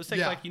weeks. Those take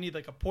Yeah. like you need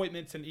like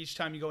appointments, and each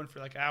time you go in for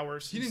like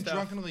hours. He and didn't stuff.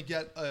 drunkenly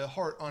get a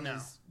heart on No.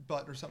 his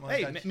butt or something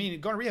Hey, like that. I mean,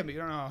 going to rehab, but you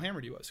don't know how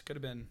hammered he was. Could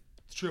have been,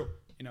 It's true.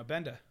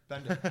 Benda.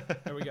 Bender.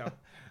 There we go.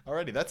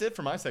 Alrighty, that's it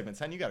for my segments.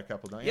 Hen, you got a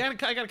couple, don't you? Yeah,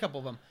 I got a couple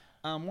of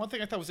them. One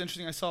thing I thought was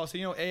interesting, I saw. So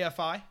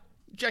AFI.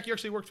 Jack, you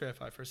actually worked for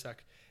AFI for a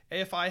sec.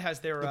 AFI has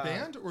their The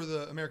band or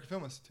the American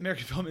Film Institute?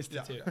 American Film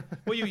Institute.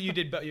 Well, you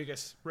did, but you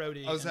guess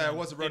roadie. I was and saying I then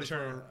was a roadie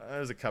intern. for It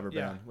was a cover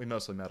Yeah. band. We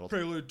mostly metal.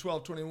 Prelude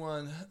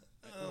 1221.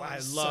 Oh, I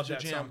such love a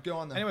that jam. song. Go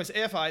on then. Anyways,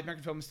 AFI,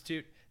 American Film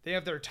Institute, they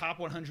have their top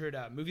 100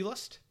 movie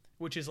list,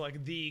 which is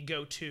like the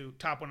go-to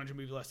top 100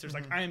 movie list. There's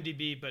like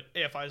IMDb, but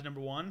AFI is number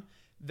one.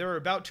 They're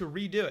about to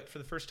redo it for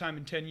the first time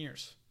in 10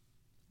 years.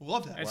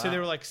 Love that. And so they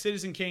were like,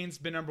 Citizen Kane's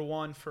been number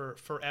one for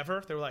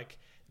forever. They were like,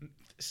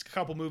 a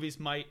couple movies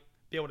might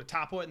be able to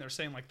topple it. And they're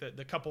saying like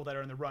the couple that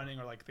are in the running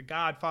are like The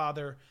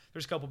Godfather.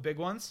 There's a couple big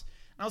ones.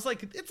 And I was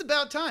like, it's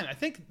about time. I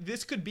think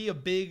this could be a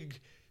big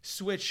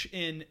switch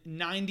in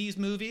 90s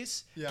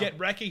movies Yeah. get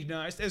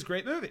recognized as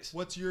great movies.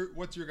 What's your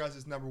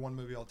guys' number one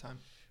movie all time?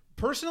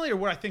 Personally, or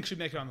what I think should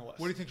make it on the list?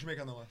 What do you think should make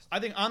on the list? I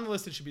think on the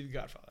list it should be The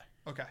Godfather.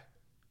 Okay.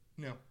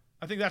 No.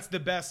 I think that's the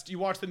best. You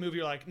watch the movie,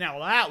 you're like, now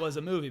that was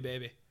a movie,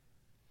 baby.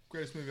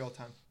 Greatest movie all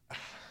time.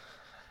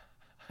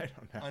 I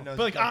don't know. I know.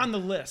 But like on the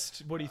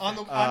list, what do you think?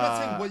 I'm not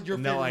saying what your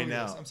no, favorite I movie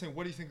know. is. I'm saying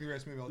what do you think the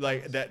greatest movie of all time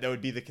Like is? that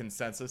would be the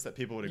consensus that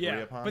people would agree yeah,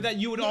 upon. but that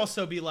you would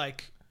also be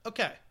like,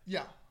 okay.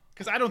 Yeah.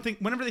 Because I don't think,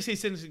 whenever they say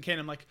Citizen Kane,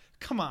 I'm like,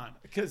 come on.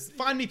 'Cause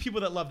Find me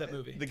people that love that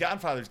movie. The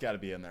Godfather's got to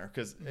be in there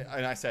because,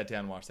 and I sat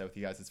down and watched that with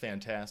you guys. It's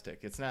fantastic.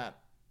 It's not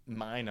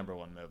my number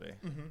one movie.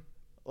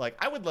 Like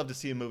I would love to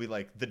see a movie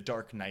like The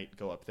Dark Knight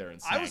go up there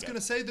and snag I was it. gonna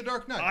say The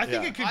Dark Knight. I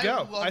think Yeah. it could I go.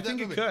 love I that think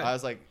it movie. could. I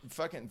was like,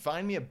 fucking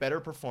find me a better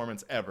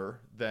performance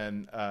ever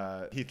than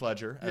Heath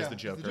Ledger as Yeah, the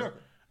as Joker. the Joker.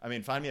 I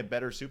mean, find me a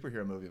better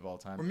superhero movie of all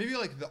time. Or maybe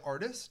like The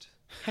Artist.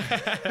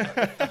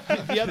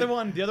 the other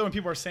one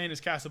people are saying is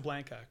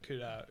Casablanca could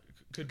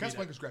be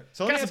Casablanca's great.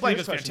 So let me ask you Casablanca's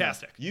this question, though.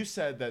 fantastic. You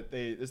said that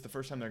this is the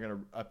first time they're going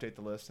to update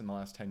the list in the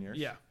last 10 years.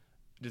 Yeah.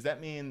 Does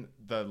that mean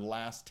the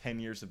last 10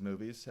 years of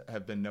movies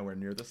have been nowhere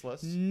near this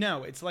list?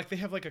 No, it's like they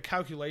have like a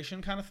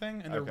calculation kind of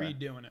thing, and they're Okay.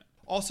 redoing it.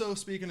 Also,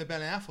 speaking of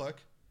Ben Affleck,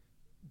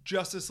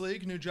 Justice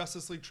League, new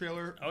Justice League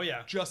trailer. Oh,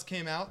 yeah. Just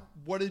came out.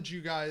 What did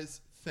you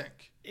guys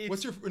think?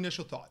 What's your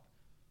initial thought?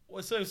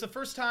 Well, so it was the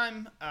first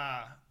time.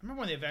 I remember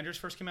when the Avengers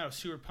first came out. I was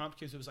super pumped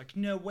because it was like,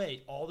 no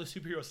way, all the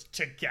superheroes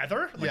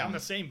together, like Yeah. on the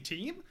same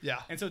team.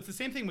 Yeah. And so it's the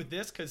same thing with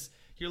this because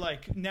you're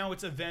like, now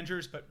it's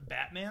Avengers but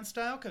Batman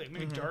style, because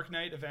maybe Dark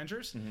Knight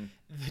Avengers.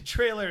 The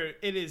trailer,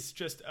 it is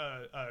just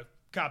a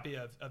copy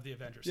of the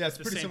Avengers. Yeah, it's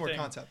the pretty same similar thing.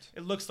 concept.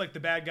 It looks like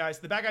the bad guys.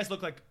 The bad guys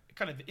look like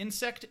kind of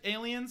insect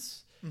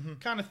aliens.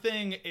 Kind of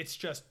thing. It's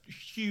just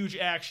huge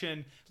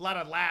action, a lot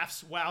of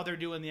laughs while they're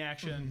doing the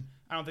action.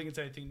 I don't think it's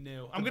anything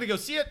new. I'm gonna go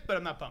see it, but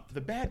I'm not pumped.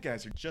 The bad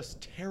guys are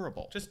just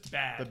terrible. Just the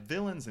bad.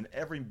 villains in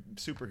every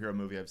superhero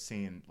movie I've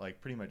seen,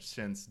 like pretty much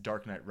since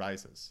Dark Knight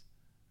Rises,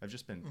 have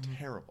just been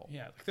terrible.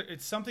 Yeah, like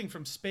it's something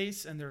from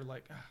space, and they're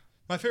like,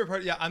 My favorite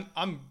part, yeah,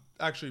 I'm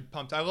actually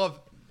pumped. I love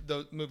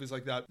the movies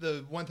like that.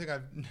 The one thing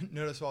I've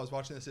noticed while I was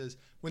watching this is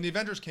when the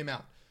Avengers came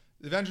out,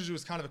 the Avengers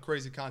was kind of a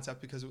crazy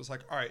concept because it was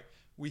like, all right,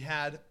 we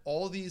had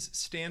all these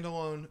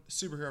standalone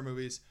superhero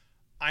movies,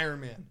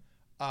 Iron Man,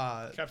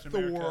 Captain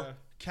Thor, America,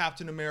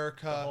 Captain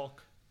America, the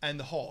Hulk. and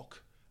the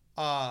Hulk.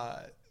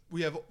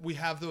 We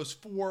have those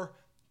four.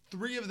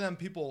 Three of them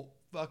people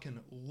fucking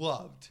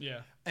loved.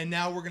 Yeah. And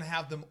now we're gonna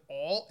have them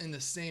all in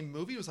the same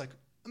movie. It was like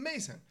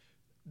amazing.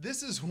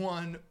 This is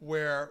one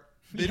where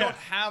they Yeah. don't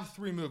have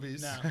three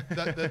movies No.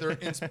 that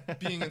they're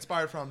being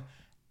inspired from,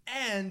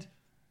 and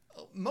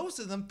most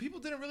of them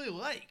people didn't really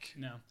like.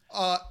 no.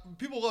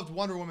 People loved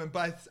Wonder Woman,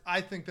 but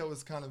I think that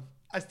was kind of.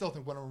 I still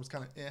think Wonder Woman was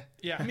kind of eh.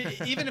 Yeah, I mean,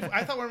 even if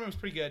I thought Wonder Woman was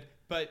pretty good,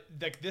 but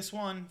like this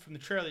one from the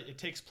trailer, it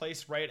takes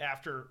place right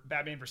after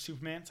Batman vs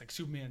Superman. It's like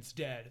Superman's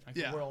dead, like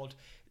Yeah. the world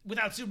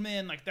without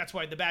Superman. Like that's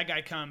why the bad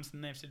guy comes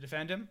and they have to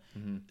defend him.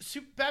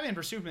 Batman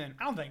vs Superman.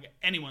 I don't think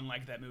anyone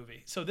liked that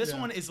movie. So this Yeah.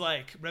 one is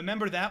like,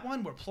 remember that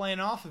one? We're playing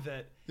off of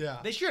it. Yeah.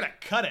 They should have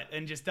cut it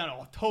and just done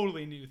a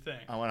totally new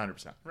thing,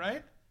 100%.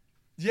 right?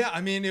 Yeah,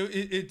 I mean,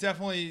 it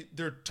definitely,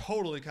 they're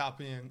totally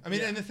copying. I mean,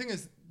 Yeah. and the thing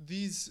is,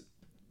 these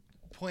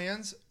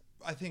plans,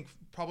 I think,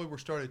 probably were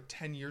started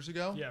 10 years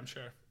ago. Yeah, I'm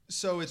sure.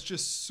 So it's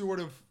just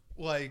sort of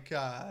like,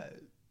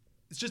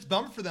 it's just a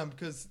bummer for them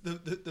because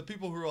the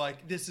people who are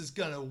like, this is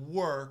going to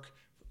work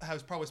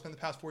has probably spent the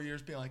past 4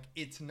 years being like,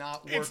 it's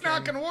not working. It's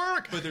not gonna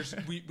work. But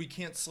we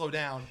can't slow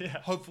down.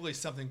 Hopefully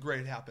something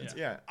great happens.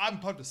 Yeah. I'm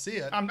pumped to see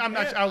it. I'm not.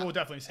 I will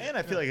definitely see And it.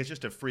 I feel like it's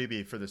just a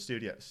freebie for the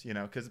studios,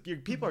 because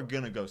people are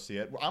going to go see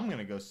it. Well, I'm going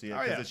to go see it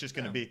because it's just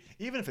going to be,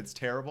 even if it's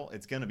terrible,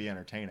 it's going to be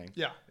entertaining.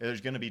 Yeah.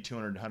 There's going to be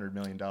 $100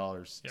 million. Yeah,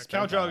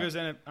 Khal Drogo's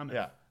in it. I'm in.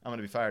 Yeah, I'm going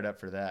to be fired up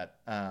for that.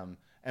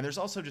 And there's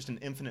also just an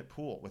infinite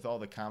pool with all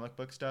the comic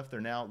book stuff.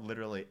 They're now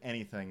literally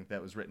anything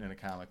that was written in a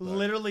comic book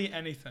Literally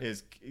anything.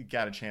 is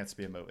got a chance to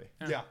be a movie.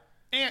 Yeah.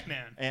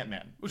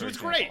 Ant-Man, which for was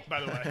example. great,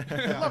 by the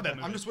way. I love that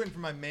movie. I'm just waiting for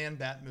my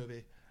Man-Bat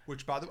movie,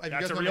 which, by the way, That's you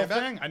a guys know real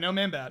Man-Bat? thing. I know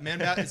Man-Bat.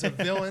 Man-Bat is a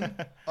villain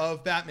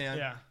of Batman.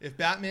 Yeah. If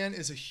Batman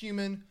is a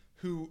human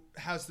who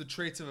has the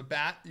traits of a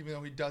bat, even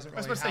though he doesn't I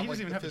was really about to say, have, he doesn't like,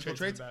 even the have the physical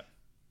traits traits, of a bat.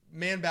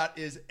 Man-Bat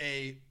is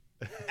a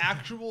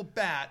actual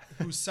bat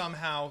who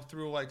somehow,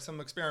 through like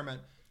some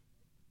experiment,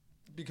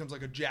 becomes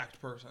like a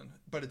jacked person,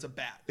 but it's a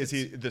bat. Is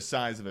he the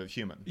size of a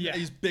human? Yeah,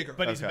 He's bigger.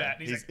 but he's a Okay. bat.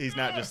 And he's, He's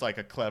not just like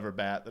a clever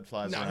bat that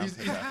flies No, around. he's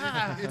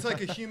it's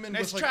like a human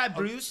Nice with try, like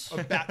Bruce.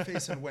 a bat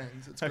face and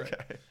wings. It's great.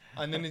 Okay.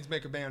 And then he's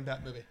make a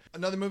Man-Bat movie.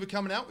 Another movie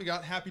coming out. We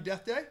got Happy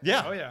Death Day.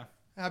 Yeah. oh yeah.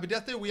 Happy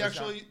Death Day. We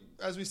actually,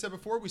 as we said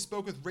before, we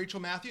spoke with Rachel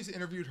Matthews,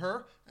 interviewed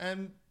her,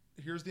 and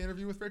here's the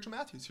interview with Rachel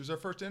Matthews. Here's our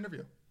first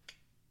interview.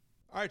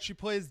 All right, she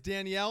plays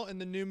Danielle in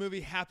the new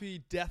movie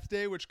Happy Death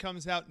Day, which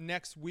comes out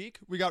next week.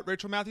 We got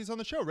Rachel Matthews on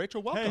the show.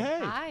 Rachel, welcome. Hey.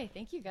 Hi,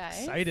 thank you guys.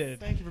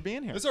 Excited. Thank you for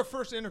being here. This is our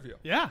first interview.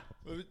 Yeah,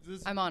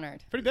 I'm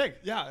honored. pretty big.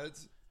 Yeah,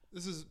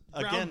 this is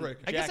Again, groundbreaking.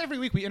 I guess Jack- every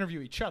week we interview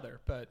each other,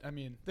 but I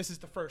mean, this is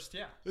the first.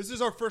 Yeah. This is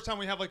our first time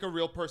we have like a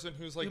real person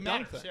who's like Who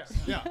done matters, things.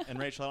 yeah. Yeah. And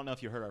Rachel, I don't know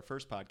if you heard our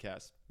first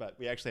podcast, but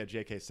we actually had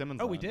J.K. Simmons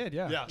Oh, on. we did.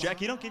 Yeah. Yeah.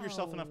 Jack, you don't give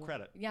yourself enough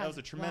credit. Yeah, That was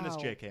a tremendous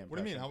wow. J.K. impression. What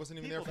do you mean? I wasn't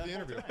even there for the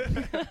People interview.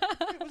 that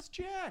whole time. It was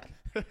Jack.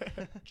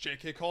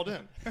 JK called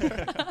in.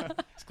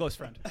 It's a close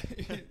friend.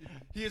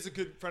 He is a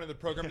good friend of the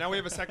program. Now we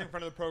have a second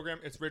friend of the program.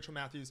 It's Rachel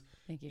Matthews.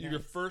 Thank you, Your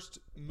guys. first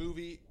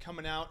movie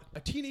coming out. A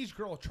teenage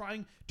girl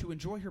trying to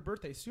enjoy her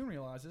birthday soon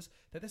realizes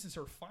that this is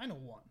her final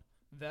one.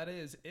 That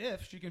is,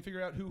 if she can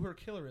figure out who her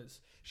killer is.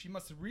 She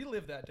must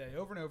relive that day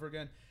over and over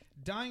again,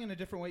 dying in a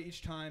different way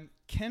each time.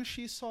 Can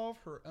she solve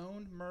her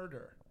own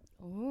murder?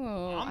 Ooh,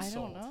 I'm I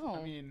sold. don't know.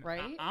 I mean,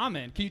 right? I'm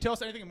in. Can you tell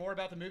us anything more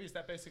about the movie? Is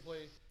that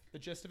basically the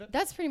gist of it?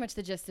 That's pretty much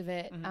the gist of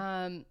it.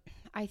 Mm-hmm.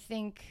 I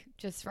think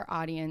just for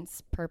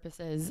audience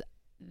purposes,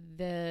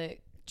 the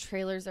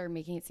trailers are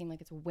making it seem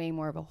like it's way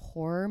more of a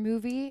horror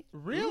movie.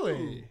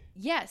 Really?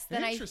 Yes,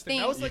 than I Interesting.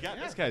 think. That was You like got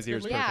yeah, this guy's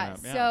ears good perking yeah, up.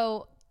 Yeah.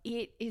 so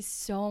it is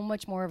so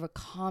much more of a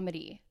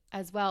comedy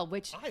as well,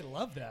 which I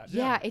love that.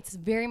 yeah, it's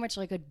very much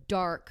like a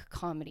dark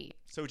comedy.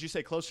 So would you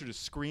say closer to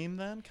Scream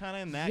then, kind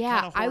of in that Yeah,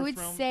 kind of horror I would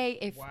realm? say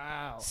if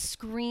Wow.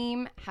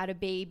 Scream had a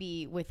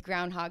baby with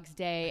Groundhog's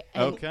Day,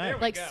 and Okay. There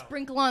we like go.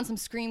 sprinkle on some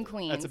Scream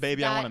Queens. That's a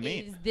baby I that wanna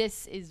meet.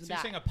 This is So you're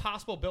that saying a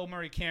possible Bill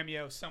Murray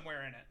cameo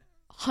somewhere in it?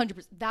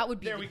 100%. That would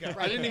be. There we go.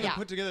 I didn't even yeah.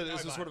 put together that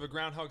this I was buy sort of a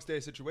Groundhog's Day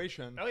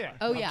situation. Oh yeah.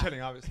 Oh I'm yeah.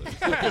 kidding, obviously.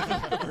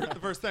 The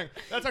first thing.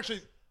 That's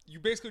actually, you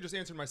basically just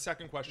answered my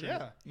second question.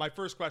 Yeah. My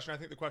first question, I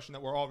think the question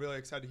that we're all really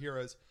excited to hear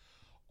is,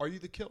 are you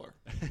the killer?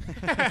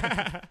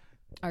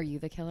 Are you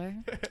the killer?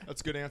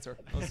 That's a good answer.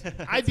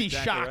 I'd be exactly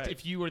shocked right.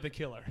 if you were the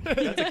killer.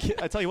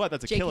 I tell you what,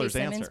 that's a J.K. killer's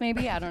Simmons, answer.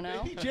 maybe? I don't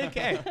know. Maybe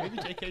JK. Maybe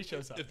JK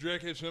shows up. If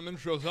J.K. Simmons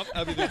shows up,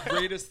 that'd be the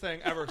greatest thing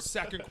ever.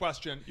 Second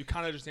question, you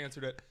kind of just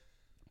answered it.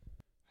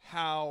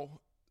 How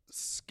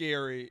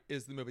scary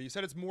is the movie? You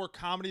said it's more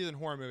comedy than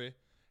horror movie.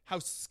 How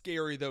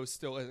scary though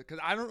still is it? Because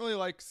I don't really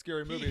like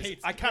scary movies.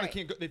 hates I kind of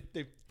Right. can't go.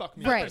 They fuck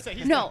me Right. up. say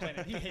he's No. not playing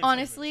it. He hates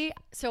Honestly,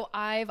 so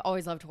I've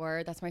always loved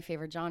horror. That's my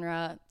favorite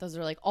genre. Those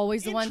are like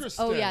always the ones.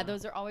 Oh yeah, Interesting.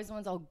 those are always the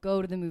ones I'll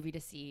go to the movie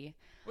to see.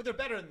 Well, they're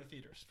better in the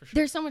theaters for sure.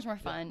 They're so much more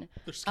fun.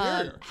 They're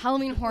scarier.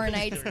 Halloween Horror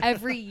Nights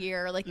every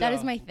year. Like that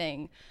is Yeah. my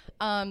thing.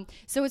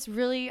 So it's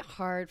really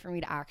hard for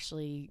me to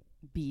actually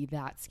be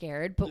that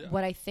scared. But Yeah.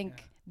 what I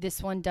think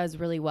this one does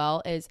really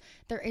well is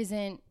there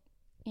isn't,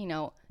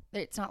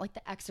 it's not like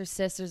The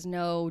Exorcist. There's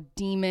no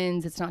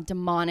demons. It's not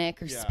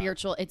demonic or Yeah.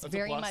 spiritual. It's That's a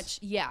very plus. much,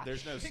 yeah.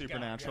 There's no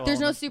supernatural. There's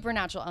no element.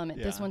 supernatural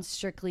element. This Yeah. one's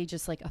strictly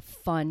just like a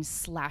fun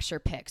slasher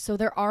pick. So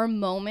there are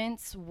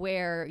moments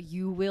where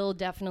you will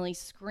definitely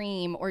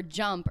scream or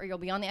jump or you'll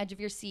be on the edge of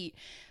your seat,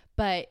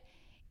 but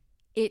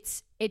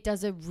it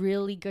does a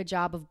really good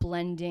job of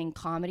blending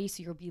comedy.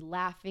 So you'll be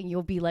laughing,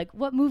 you'll be like,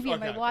 "What movie am I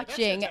Okay, that's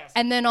watching?" fantastic.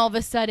 And then all of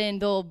a sudden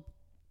they'll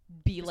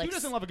be Who like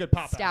doesn't love a good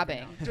pop out,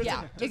 stabbing. you know?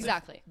 Yeah,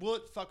 exactly. Will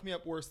it fuck me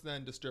up worse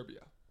than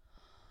Disturbia?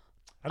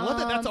 I love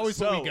that. That's always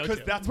what we go Because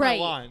to. that's my Right,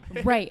 line.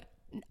 right.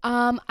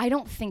 I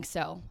don't think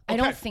so. I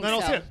don't think then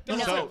I'll so. see it. Then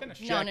No. I'll see So, it. Finish.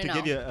 Jack, No, to no,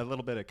 give no. you a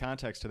little bit of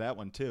context to that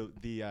one too,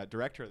 the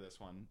director of this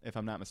one, if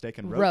I'm not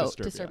mistaken, wrote Wrote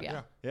Disturbia.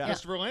 Disturbia. Yeah.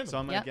 Christopher Landon. So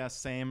I'm gonna Yep. guess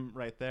same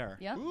right there.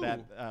 Yeah. Ooh.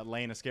 That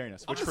lane of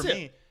scariness, which I'm for gonna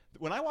me,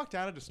 when I walked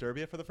out of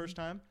Disturbia for the first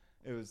time,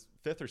 it was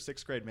 5th or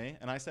 6th grade me,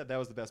 and I said that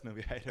was the best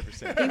movie I had ever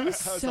seen. It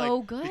was I so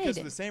like, good. because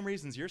of the same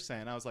reasons you're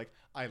saying. I was like,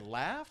 I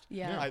laughed.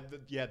 Yeah.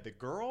 You had the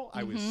girl.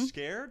 I was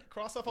scared.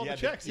 Cross off all You the had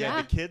checks. You had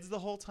Yeah. the kids the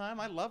whole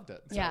time. I loved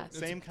it. So Yeah.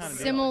 Same kind of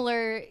deal.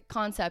 Similar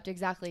concept,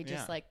 exactly.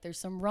 Just Yeah. like there's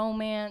some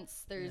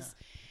romance. There's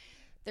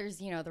there's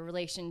the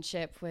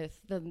relationship with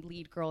the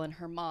lead girl and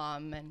her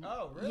mom, and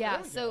Oh, really? yeah,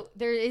 There we so go.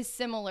 there is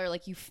similar,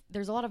 like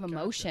there's a lot of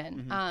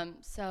emotion.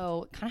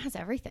 So it kind of has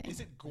everything. Is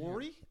it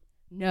gory?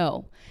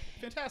 No,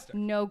 Fantastic.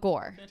 no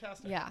gore.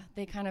 Fantastic. Yeah,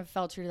 they kind of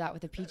fell true to that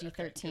with the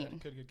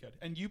PG-13. Good.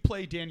 And you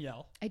play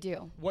Danielle. I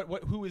do.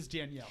 Who is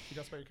Danielle? Can you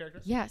tell us about your character?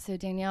 Yeah, so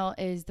Danielle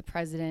is the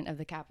president of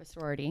the Kappa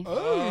sorority.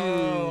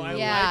 Oh, I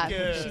yeah, like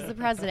it. she's the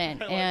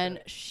president, and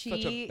she.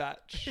 Such a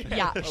batch.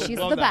 Yeah, she's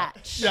love the that.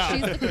 batch. Yeah.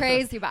 She's the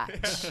crazy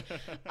batch.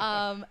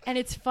 And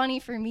it's funny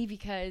for me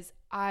because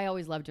I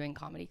always love doing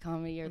comedy.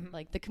 Comedy or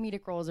like the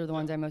comedic roles are the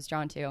ones I'm most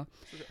drawn to.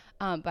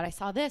 But I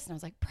saw this and I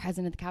was like,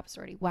 president of the Kappa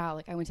sorority. Wow,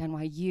 like I went to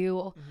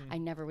NYU. I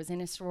never was in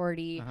a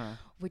sorority,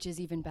 which is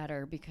even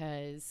better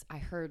because I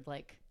heard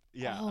like,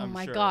 Yeah, oh I'm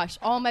my sure. gosh,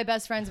 all my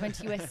best friends went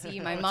to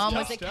USC. My mom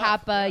was tough at stuff.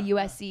 Kappa,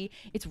 USC.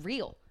 It's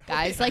real,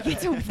 guys. Like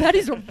that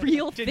is a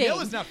real thing. Danielle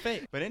is not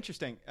fake. But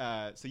interesting.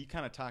 So you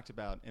kind of talked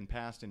about in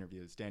past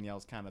interviews,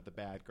 Danielle's kind of the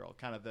bad girl,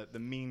 kind of the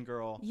mean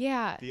girl.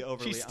 Yeah. The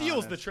overly She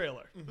steals honest. the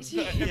trailer.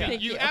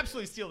 Thank You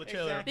absolutely steal the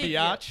trailer. Thank you.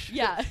 Biatch.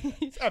 Yeah.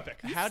 It's epic.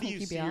 How do you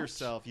Sneaky see biatch.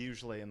 yourself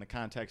usually in the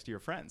context of your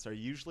friends? Are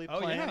you usually Oh,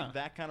 playing yeah.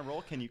 that kind of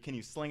role? Can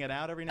you sling it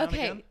out every now and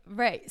Okay, again?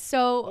 right.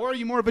 So Or are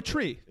you more of a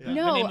tree? no,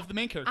 The name of the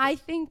main character. I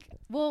think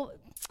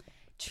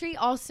Tree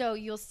also,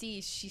 you'll see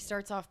she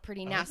starts off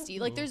pretty nasty.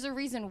 Like there's a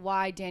reason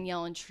why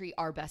Danielle and Tree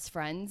are best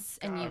friends,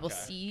 and you will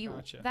see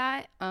Gotcha.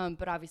 that.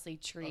 But obviously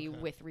Tree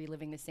with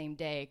reliving the same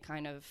day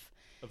kind of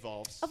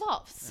Evolves.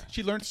 evolves.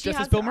 She learns She just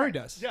has as Bill the Murray arc.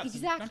 does.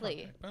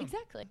 Exactly. Boom.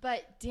 Exactly.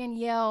 But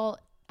Danielle,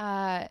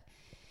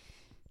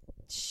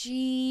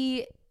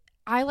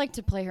 I like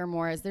to play her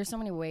more as there's so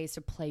many ways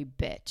to play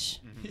bitch.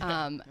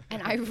 And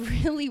I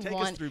really Take us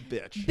want through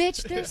bitch.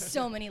 Bitch, there's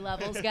so many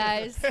levels,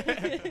 guys.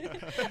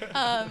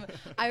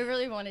 I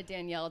really wanted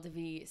Danielle to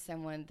be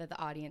someone that the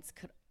audience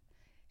could.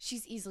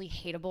 She's easily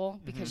hateable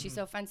because she's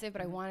so offensive,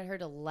 but I wanted her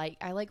to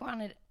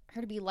wanted her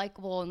to be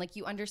likable, and like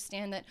you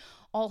understand that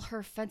all her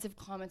offensive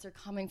comments are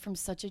coming from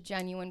such a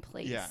genuine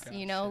place. Yeah.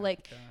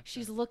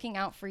 She's looking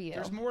out for you.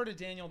 There's more to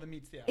Daniel than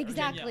meets the eye.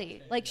 Exactly.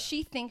 Danielle. Like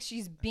she thinks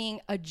she's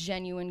being a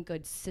genuine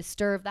good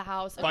sister of the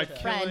house, By a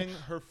friend. killing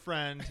her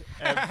friend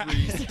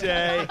every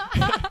day.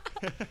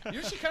 You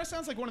know, she kind of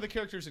sounds like one of the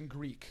characters in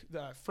Greek,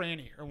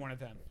 Franny, or one of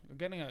them. I'm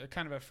getting a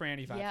kind of a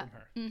Franny vibe Yeah.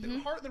 from her.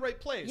 Heart in the right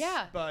place.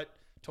 Yeah. But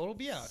total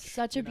biatch.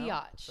 Such a you know?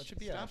 biatch. Such a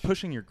biatch.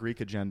 Pushing your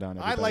Greek agenda on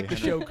I everybody. like the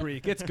Henry. show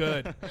Greek. It's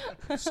good.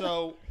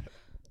 So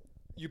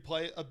you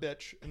play a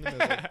bitch in the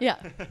movie. Yeah.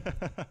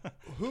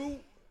 Who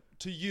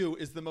to you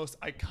is the most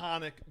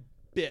iconic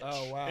bitch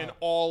Oh, wow. in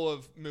all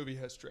of movie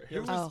history?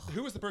 Oh.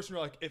 Who was the person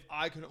you're like, if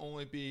I could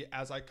only be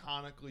as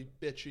iconically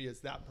bitchy as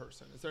that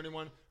person? Is there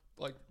anyone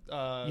like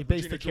You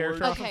base Regina the character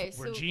George? off of Okay,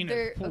 so Regina.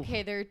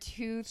 there are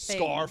two things.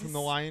 Scar from The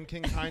Lion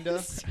King, kind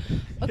of?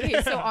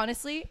 Okay, so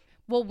honestly,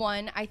 well,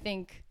 one, I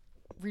think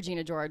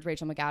Regina George,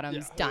 Rachel McAdams,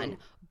 Yeah. done.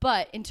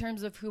 But in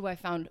terms of who I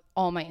found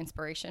all my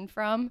inspiration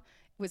from,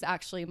 was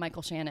actually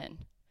Michael Shannon.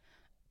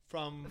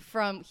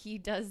 From He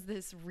does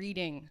this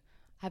reading.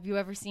 Have you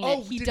ever seen Oh,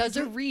 it? He did he does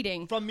a do-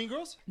 reading. Mean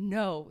Girls?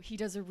 No, he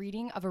does a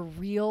reading of a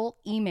real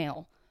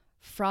email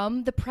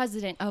from the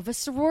president of a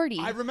sorority.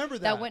 I remember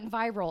that that. went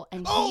viral,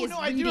 and Oh, he is no,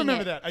 I do reading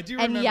remember it. that. I do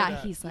and remember yeah,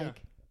 that. he's Yeah.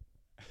 like,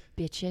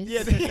 bitches,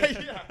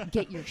 yeah.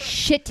 get your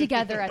shit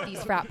together at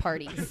these frat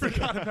parties.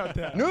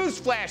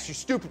 Newsflash, you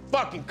stupid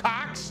fucking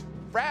cocks!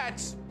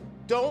 Frats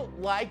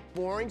don't like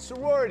boring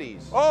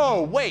sororities.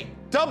 Oh, wait,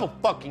 double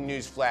fucking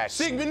newsflash.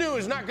 Sigma Nu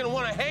is not gonna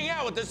wanna hang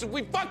out with us if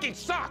we fucking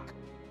suck!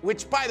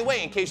 Which, by the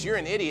way, in case you're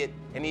an idiot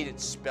and need it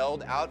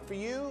spelled out for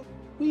you,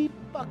 we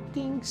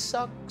fucking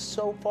suck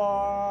so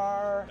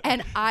far.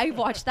 And I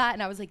watched that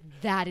and I was like,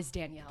 that is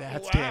Danielle.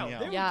 That's Wow, Danielle.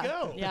 there we yeah.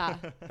 go. Yeah.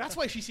 That's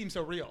why she seems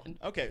so real.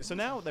 Okay, so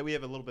now that we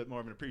have a little bit more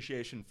of an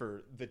appreciation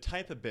for the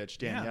type of bitch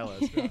Danielle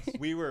is,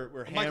 we're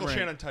hammering. Michael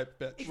Shannon type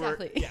bitch.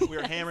 Exactly. We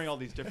were hammering all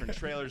these different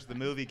trailers of the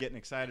movie, getting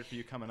excited for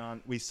you coming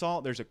on. We saw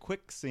there's a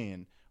quick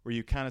scene where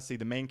you kind of see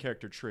the main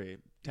character Tree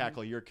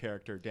tackle your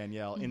character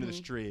Danielle into the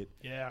street.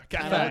 Yeah.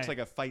 Kind of looks like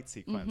a fight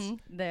sequence. Is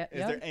Yep.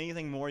 there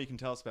anything more you can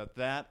tell us about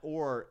that,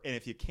 or and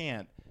if you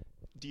can't,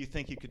 do you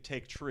think you could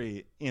take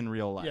Tree in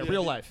real life? Yeah,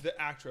 real life. The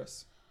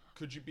actress.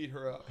 Could you beat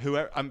her up?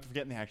 Whoever, I'm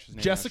forgetting the actress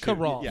name. Jessica now.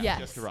 Roth. Yeah, Yes.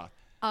 Jessica Roth.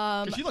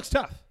 'Cause she looks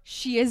tough.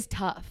 She is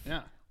tough.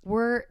 Yeah.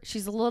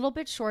 She's a little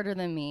bit shorter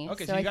than me.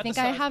 Okay, so so you I got think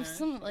the I size have there.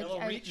 some like A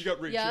little reach? You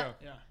got reach, yeah.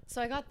 yeah.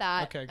 So I got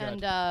that. Okay,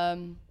 good.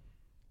 And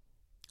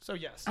So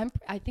yes.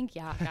 I think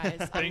guys.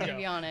 I'm Bingo. gonna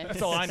be honest.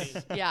 That's all I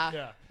need. Yeah,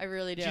 Yeah. I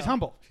really do. She's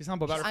humble. She's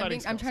humble about her I'm, fighting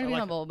being, I'm skills. trying to I be like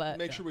humble, but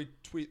Make sure we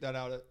tweet that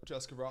out at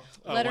Jessica Roth.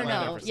 let her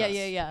know.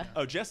 100%. Yeah.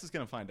 Oh, Jess is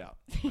gonna find out.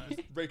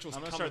 Rachel's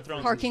I'm gonna coming start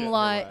throwing for Parking shit her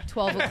lot, way.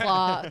 12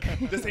 o'clock.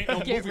 you. This ain't no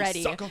Get movie,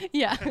 ready. sucker.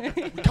 Yeah.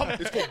 Come,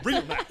 it's for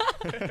real now.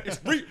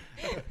 It's real.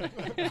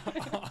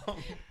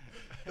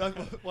 Well,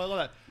 I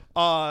love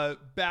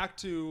that. Back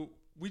to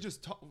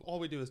all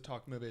we do is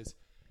talk movies.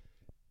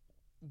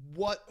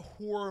 What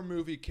horror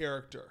movie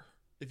character,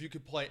 if you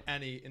could play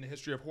any in the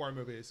history of horror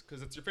movies,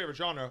 because it's your favorite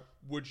genre,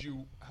 would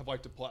you have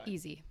liked to play?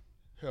 Easy.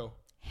 Who?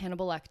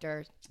 Hannibal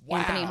Lecter,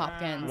 Anthony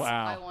Hopkins.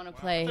 Wow. I want to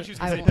play. I thought she was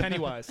I going to want- say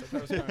Pennywise. I thought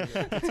it was going to be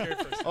scared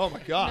for a second. Oh my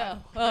god.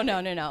 No. Oh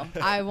no.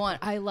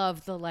 I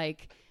love the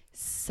like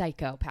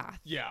psychopath.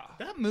 Yeah.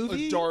 That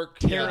movie dark,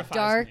 terrifies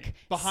Dark, me.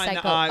 Behind the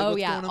psycho. eye, Oh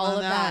what's yeah, going on all in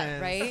of the that,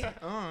 eyes? right?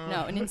 Oh.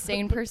 No, an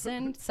insane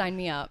person. Sign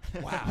me up.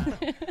 Wow.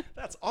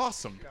 That's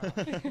awesome.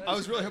 I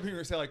was really hoping you were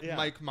going to say like Yeah.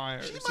 Mike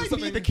Myers. She or might be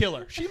something. the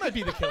killer. She might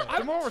be the killer.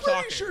 The more we're Pretty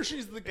talking. sure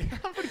she's the.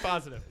 I'm pretty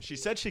positive. She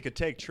said she could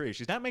take Tree.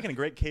 She's not making a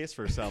great case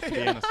for herself to be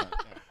innocent.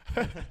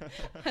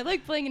 I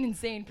like playing an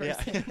insane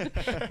person.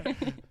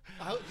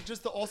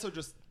 Just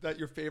that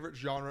your favorite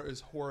genre is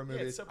horror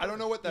movies. so I don't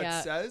know what that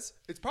Yeah. says.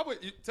 It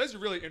says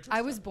you're really interested.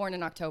 I was born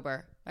in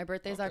October. My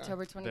birthday's Okay.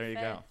 October 25th. There you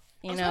go.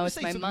 I You was know, about to it's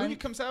say, my so the movie month.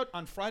 comes out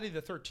on Friday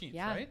the 13th,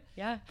 Yeah, right?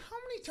 yeah. How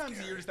many times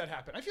a year does that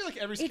happen? I feel like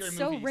every scary It's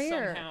so movie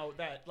rare. somehow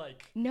that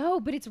like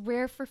No, but it's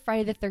rare for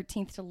Friday the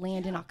 13th to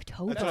land in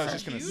October. That's what I was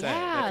just going to say.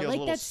 Yeah, It feels like a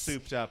little that's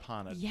souped up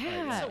on it.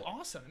 Yeah. it's so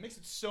awesome. It makes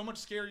it so much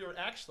scarier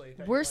actually.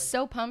 That We're you're like,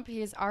 so pumped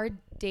because our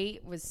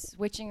date was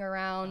switching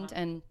around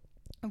and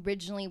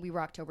originally we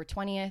were October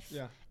 20th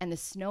Yeah. and the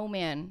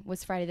snowman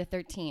was Friday the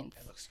 13th.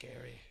 That looks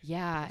scary.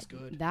 Yeah,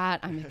 good.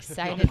 that I'm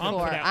excited pumped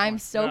for. for that I'm one.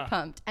 so Yeah.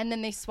 pumped. And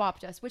then they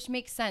swapped us, which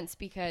makes sense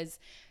because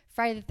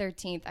Friday the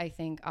 13th, I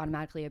think,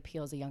 automatically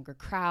appeals a younger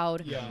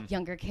crowd. Yeah.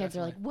 Younger kids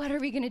are like, what are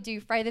we going to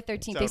do Friday the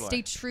 13th? They Totally.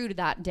 stay true to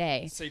that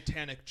day.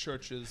 satanic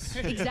churches,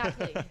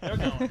 Exactly. They're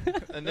going.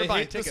 and they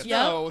buying hate the tickets.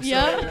 snow.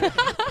 Yep.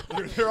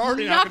 So they're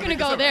already Not going going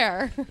to go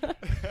there.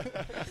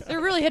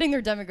 They're really hitting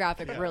their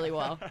demographic really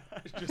well.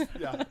 Just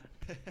yeah.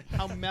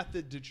 How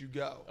method did you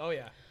go? Oh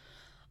yeah.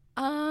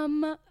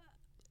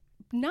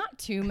 Not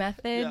too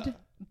method. Yeah.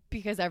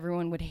 Because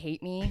everyone would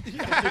hate me.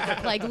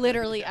 Like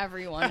literally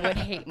everyone would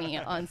hate me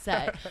on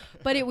set.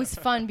 But it was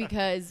fun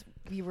because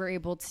we were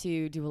able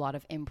to do a lot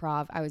of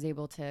improv. I was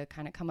able to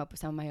kind of come up with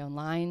some of my own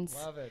lines.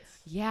 Love it.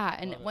 Yeah,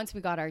 and once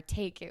we got our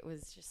take, it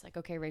was just like,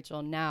 okay,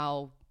 Rachel,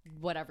 now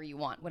whatever you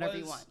want, whatever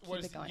you want, keep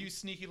Was it going. you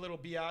sneaky little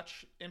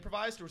biatch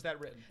improvised or was that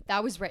written?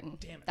 That was written.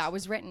 Damn it. That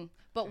was written.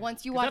 But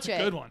once you watch That's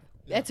a it, good one.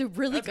 It's a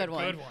really That's a good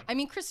one. good one. I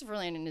mean, Christopher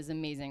Landon is an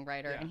amazing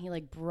writer, and he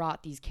like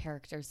brought these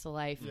characters to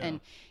life,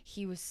 and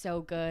he was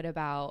so good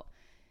about.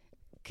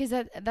 Because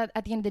at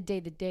the end of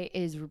the day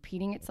is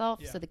repeating itself,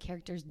 so the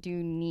characters do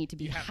need to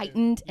be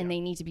heightened and they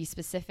need to be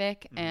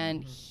specific.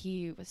 And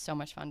he was so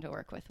much fun to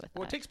work with Well,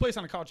 it that. takes place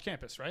on a college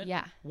campus, right?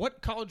 Yeah.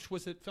 What college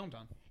was it filmed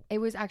on? It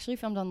was actually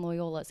filmed on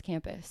Loyola's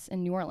campus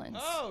in New Orleans,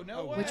 Oh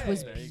no way! which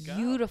was There you go.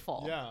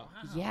 beautiful. Yeah. Wow,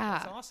 Yeah.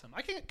 that's awesome.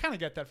 I can kind of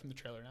get that from the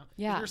trailer now. 'Cause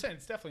Yeah. you were saying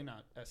it's definitely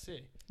not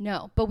SC.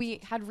 No, but we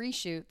had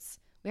reshoots.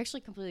 We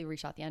actually completely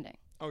reshot the ending.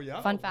 Oh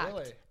yeah. Fun fact: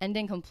 really?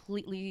 ending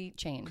completely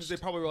Because changed. they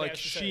probably were like, I was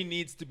gonna she say.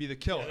 needs to be the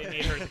killer. They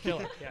made her the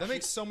killer. Yeah. That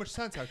makes so much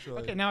sense,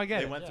 actually. Okay, now I get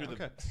They it. went Yeah. through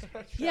the.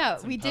 Okay. Yeah,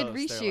 Some we did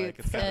posts, they're like, reshoots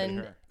it's gotta be and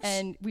her.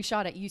 and we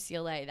shot at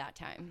UCLA that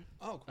time.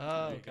 Oh, cool.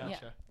 Oh, go.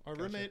 gotcha. Our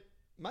roommate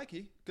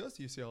Mikey goes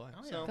to UCLA.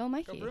 Oh, yeah. So Go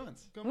Mikey. Go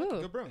Bruins. Go, Mikey,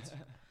 Ooh. go Bruins.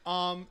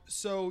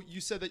 So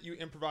you said that you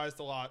improvised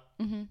a lot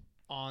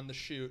on the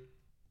shoot.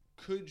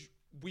 Could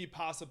we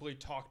possibly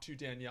talk to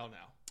Danielle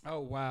now? Oh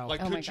wow.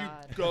 Like, Oh my could you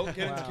God. go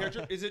get into Wow.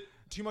 character? Is it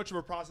too much of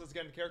a process to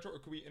get into character, or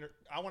could we?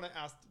 I want to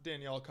ask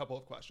Danielle a couple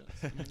of questions.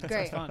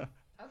 Great. fun.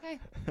 Okay.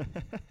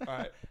 All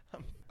right.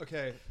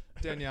 Okay,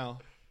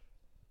 Danielle.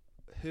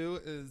 Who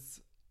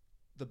is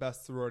the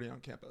best sorority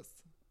on campus?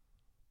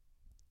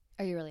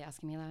 Are you really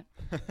asking me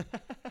that?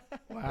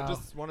 I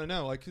just want to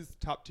know, like, who's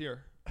top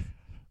tier?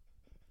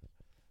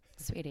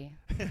 Sweetie.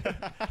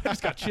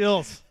 just got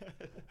chills.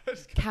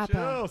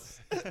 Kappa.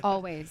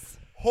 Always.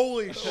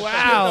 Holy shit!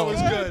 Wow. That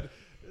was good.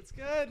 It's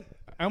good.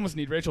 I almost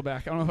need Rachel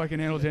back. I don't know if I can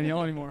handle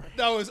Danielle anymore.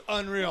 That was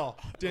unreal.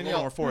 A little Danielle,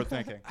 more forward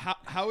thinking.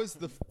 how is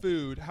the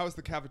food? How is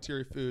the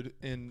cafeteria food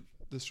in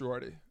the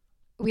sorority?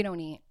 We don't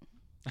eat.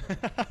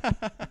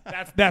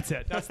 That's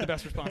it. That's the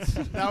best response.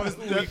 That was.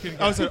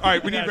 All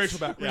right, we need That's- Rachel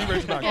back. We need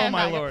Rachel back. Yeah, Oh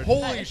my back. lord.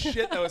 Holy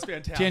shit, that was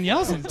fantastic.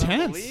 Danielle's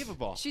intense.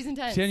 Unbelievable. She's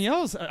intense.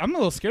 Danielle's. I'm a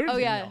little scared. Of Oh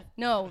yeah. Danielle.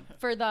 No,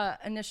 for the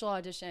initial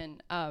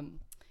audition,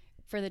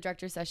 for the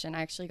director session,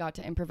 I actually got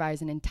to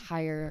improvise an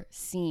entire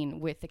scene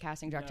with the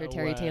casting director No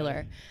Terry way.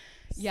 Taylor.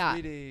 Yeah.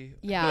 Sweetie.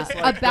 Yeah, It's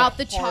like about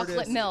the the chocolate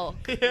hardest- milk.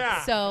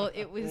 Yeah. So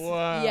it was.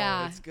 Wow,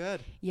 Yeah. It's good.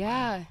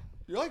 Yeah.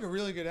 You're like a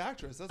really good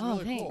actress. That's Oh,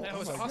 really thanks. cool. That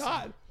was oh my awesome.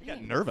 god. I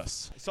got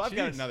nervous. So I've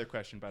got Jeez. another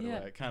question, by the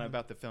Yeah. way, kind of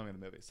about the filming of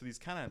the movie. So these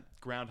kind of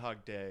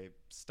Groundhog Day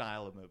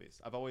style of movies,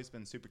 I've always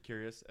been super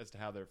curious as to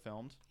how they're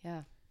filmed.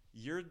 Yeah.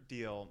 Your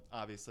deal,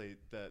 obviously,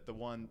 the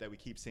one that we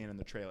keep seeing in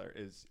the trailer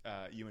is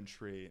you and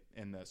Shree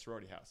in the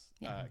sorority house,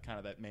 Yeah. kind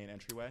of that main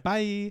entryway.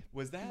 Bye.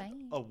 Was that Bye.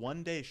 a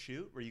one-day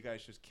shoot where you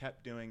guys just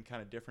kept doing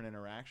kind of different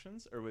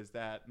interactions, or was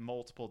that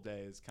multiple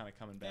days kind of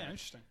coming Yeah, back?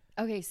 interesting.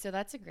 Okay, so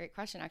that's a great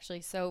question,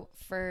 actually. So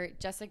for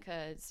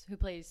Jessica's, who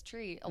plays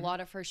Tree, a lot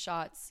of her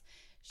shots,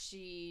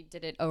 she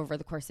did it over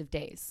the course of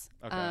days.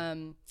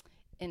 Okay.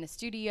 In the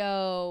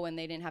studio, and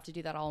they didn't have to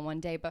do that all in one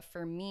day. But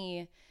for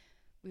me,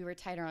 we were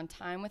tighter on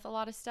time with a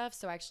lot of stuff.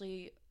 So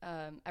actually,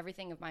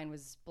 everything of mine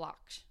was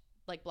block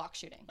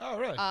shooting. Oh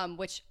really?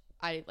 Which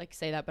I like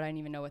say that, but I didn't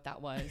even know what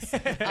that was.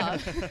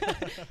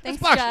 Thanks,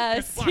 block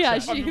Jess. shoot. Yeah,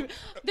 Block shoot.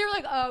 they were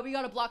like, "Oh, we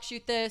gotta block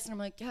shoot this," and I'm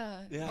like,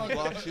 "Yeah, Yeah,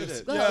 block shoot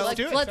it. Go, Yeah, like,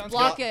 do it. let's Sounds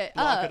block good. it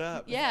Block up. it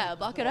up. Yeah,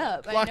 block it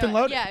up. I Locked know- and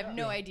loaded? Yeah, I have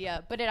no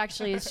idea, but it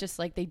actually is just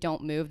like they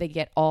don't move; they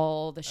get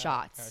all the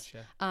shots.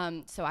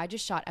 gotcha. So I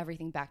just shot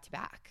everything back to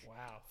back.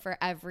 Wow. For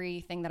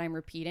everything that I'm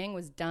repeating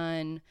was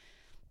done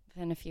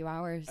within a few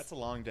hours. That's a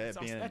long day of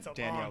being that's a long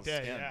Danielle's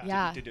day, skin.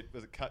 yeah. Yeah.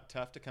 Was it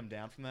tough to come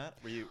down from that?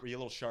 Were you a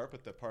little sharp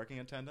with the parking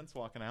attendants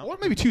walking out? Or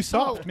maybe too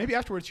soft. Maybe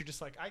afterwards you're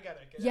just like, I gotta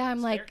get Yeah, out of I'm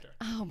this like, character.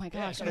 oh my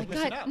gosh. I'm gotta like,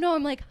 listen God, up. no,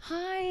 I'm like,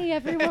 hi,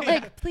 everyone.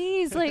 Like,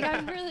 please, like,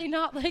 I'm really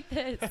not like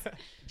this.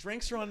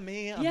 Drinks are on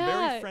me. I'm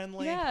yeah. very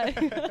friendly.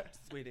 Yeah.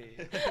 Sweetie.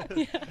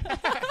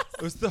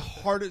 It was the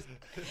hardest.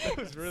 It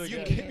was really You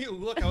good. gave me a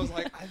look. I was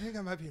like, I think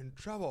I might be in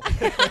trouble.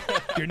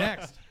 You're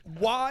next.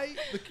 Why?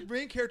 The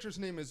main character's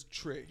name is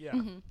Tree. Yeah.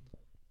 Mm-hmm.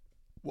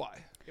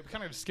 Why? Yeah, we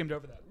kind of just skimmed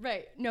over that.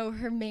 Right. No,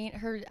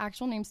 her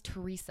actual name's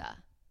Teresa.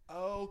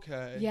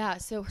 Okay. Yeah.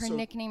 So her So-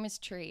 nickname is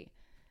Tree.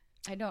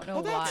 I don't know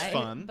Well, that's why.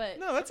 fun. But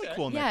No, that's a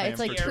cool yeah, nickname it's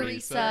like for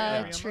Teresa,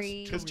 Yeah.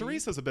 Tree. Because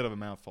Teresa's a bit of a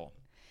mouthful.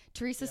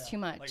 Teresa's too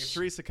much. Like if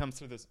Teresa comes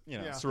through this,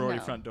 Yeah. sorority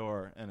No. front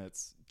door, and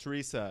it's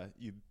Teresa,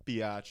 you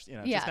biatch,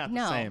 it's Yeah, just not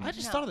no. the same. I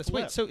just No. thought of this.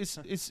 Flip. Wait, so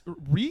is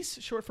Reese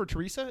short for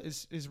Teresa?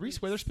 Is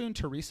Reese Witherspoon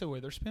Teresa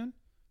Witherspoon?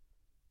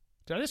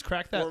 Did I just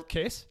crack that Or-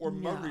 case? Or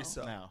No.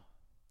 Marisa. Now,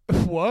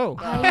 Whoa.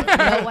 I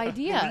have no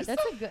idea.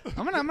 That's a good.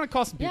 I'm gonna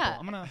call some people. Yeah.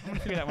 I'm gonna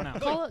figure that one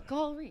out.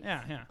 Call Reese.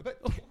 Yeah, yeah.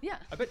 Yeah.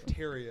 I bet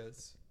Terry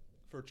is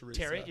for Teresa.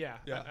 Terry, yeah,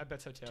 Yeah. I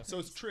bet so too. So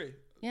it's Tree.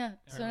 Yeah.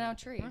 So now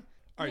Tree. All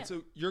right. Yeah.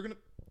 So you're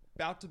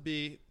about to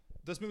be.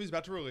 This movie's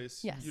about to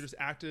release. Yes. You just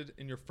acted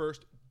in your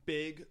first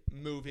big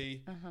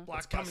movie. Uh-huh.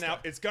 It's coming out.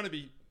 It's gonna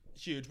be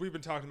huge. We've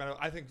been talking about it.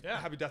 I think Yeah.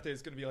 Happy Death Day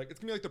is gonna be like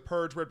The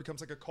Purge, where it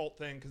becomes like a cult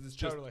thing because it's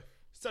just Totally.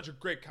 such a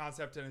great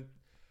concept and.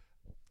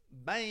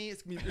 Bang!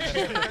 It's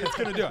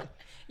gonna do it.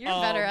 You're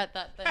better at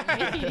that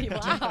than me.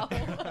 Wow.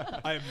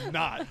 I'm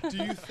not. Do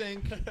you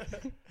think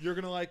you're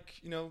gonna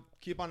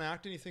keep on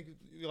acting? You think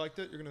you liked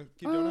it? You're gonna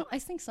keep doing it? I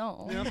think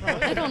so. Yeah,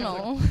 probably. I don't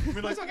know. did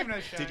you I just mean, meet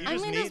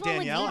there's one with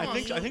Danielle? I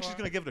you. think she's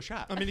gonna give it a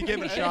shot. I mean, you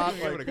gave it a shot.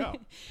 Give it a go.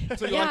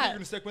 So you like it? Yeah. You're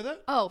gonna stick with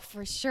it? Oh,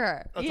 for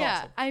sure. That's yeah.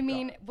 awesome. I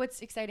mean,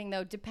 what's exciting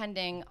though,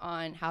 depending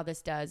on how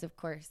this does, of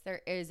course,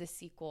 there is a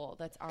sequel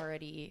that's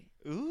already,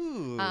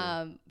 Ooh.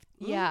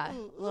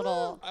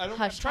 little I don't- I'm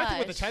hush trying to think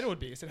what the hush. title would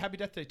be. Is it Happy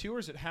Death Day 2 or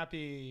is it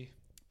Happy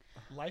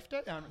Life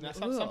Day? That's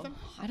not Ooh, something?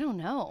 I don't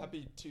know.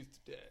 Happy Tooth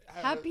Day.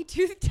 Happy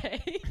Tooth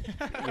Day.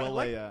 Well,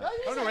 I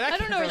don't know where that I came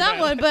don't know where from, that man.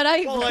 one, but I.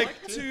 Well,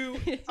 like two.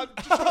 I'm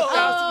just trying to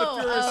Fast and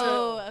the Furious.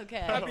 Oh, okay.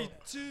 Happy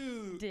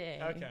Tooth.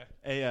 Day.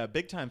 Okay. a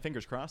big time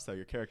fingers crossed though.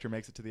 Your character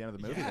makes it to the end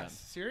of the movie. Yes,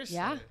 seriously.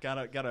 Yeah.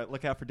 Then gotta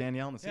look out for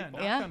Danielle in the Yeah, sequel.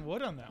 knock Yeah. on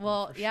wood on that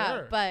Well, one. For yeah,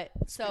 sure. but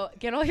so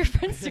get all your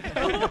friends to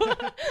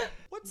go.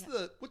 What's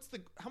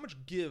the how much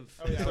give?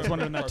 Oh, yeah, I was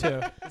wondering that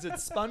too. Is it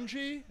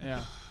spongy?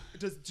 Yeah.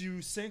 Do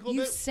you sink a little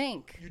You bit?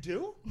 sink. You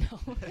do? No.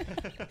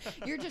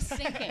 You're just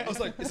sinking. I was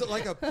like, is it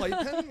like a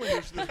playpen when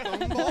there's the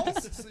foam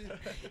balls?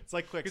 It's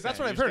like quick. Because that's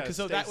what I've heard. Because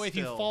so that way, if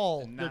you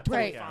fall, you're totally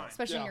right, fine.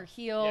 especially in Yeah. your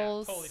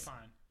heels. Yeah, totally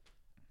fine.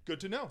 Good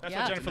to know. That's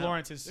Yeah. why Jennifer No.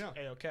 Lawrence is Yeah.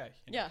 A-okay.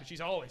 Yeah. 'cause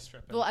she's always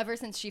stripping. Well, ever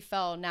since she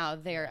fell, now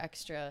they're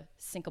extra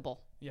sinkable.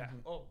 yeah.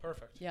 Oh,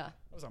 perfect. Yeah.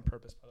 That was on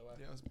purpose, by the way.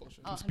 Yeah, that's bullshit.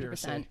 Oh,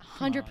 Conspiracy. 100%. Come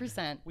on.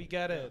 100%. We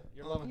get it.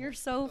 You're loving You're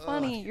so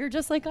funny. You're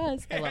just like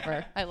us. I love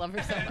her. I love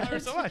her so I love her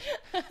much. so much.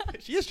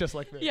 She is just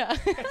like me. Yeah.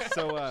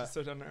 So,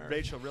 So down to earth.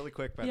 Rachel, really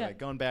quick, by the Yeah. way,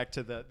 going back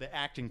to the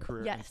acting career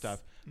and Yes.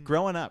 stuff.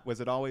 Growing up,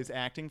 was it always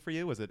acting for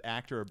you? Was it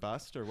actor or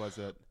bust, or was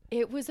it?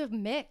 It was a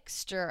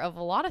mixture of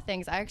a lot of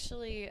things. I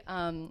actually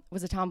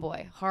was a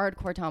tomboy,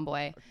 hardcore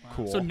tomboy.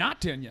 Cool. So not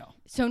Danielle.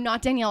 So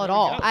not Danielle at There we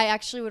all. go. I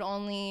actually would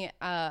only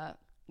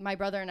my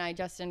brother and I,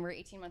 Justin, were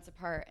 18 months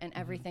apart, and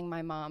everything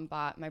my mom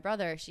bought my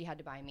brother, she had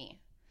to buy me.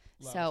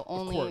 So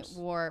only course.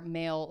 wore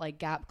male like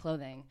Gap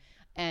clothing.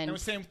 And And it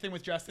was same thing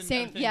with Justin.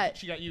 Same- everything. yeah.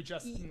 She got you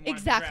Justin. wanted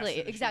exactly, dress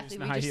and she exactly. was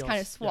We in high just heels.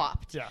 kind of Yeah.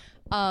 swapped. Yeah.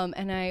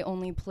 And I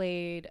only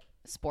played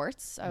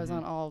sports. I was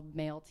on all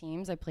male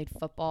teams. I played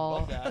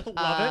football,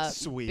 Love it.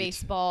 Sweet.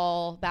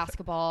 baseball,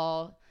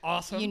 basketball,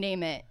 Awesome. you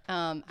name it.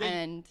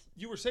 And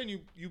You were saying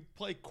you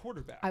play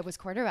quarterback. I was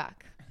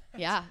quarterback.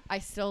 Yeah, I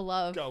still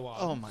love Go on.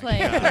 Oh my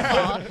playing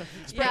football.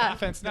 Yeah.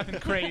 Offense, nothing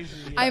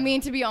crazy. I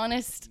mean, to be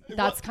honest,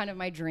 that's kind of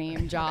my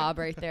dream job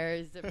right there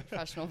is a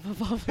professional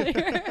football player.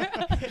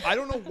 I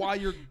don't know why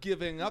you're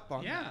giving up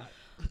on Yeah.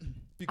 that.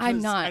 I'm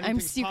Because not. I'm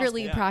anything's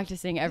secretly possible.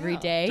 practicing every Yeah.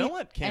 day. Don't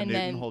let Cam and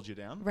Newton then, hold you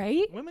down.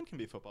 Right? Women can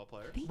be football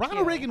players. Thank Ronald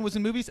you. Reagan was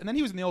in movies, and then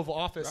he was in the Oval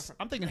Office.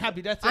 I'm thinking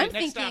Happy Death Day. I'm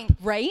Next thinking, stop,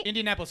 right?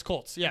 Indianapolis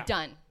Colts. Yeah.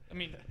 Done. I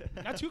mean,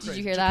 not too Did crazy.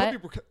 you hear that?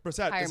 Jacoby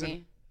Brissett Hire is in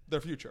me.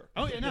 their future.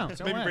 Oh yeah, no.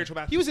 So no maybe way.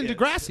 Rachel He was in Matthews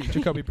Degrassi,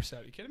 Jacoby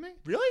Brissett. Are you kidding me?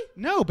 Really?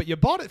 No, but you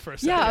bought it for a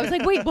second. Yeah, I was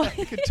like, wait, what?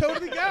 Could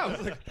totally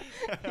go.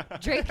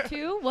 Drake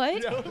too?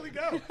 What? Totally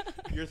go.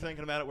 You're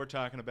thinking about it. We're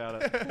talking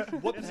about it.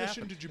 What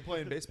position did you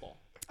play in baseball?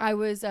 I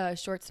was a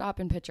shortstop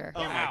and pitcher.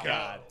 Oh my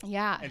god.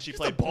 Yeah. And she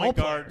Just played a ball point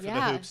player. guard for the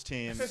Yeah. hoops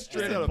team.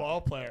 Straight up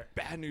ball player.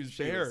 Bad News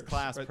She was Bears.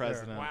 class right there.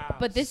 president. Wow.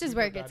 But this is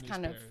where it Super gets bad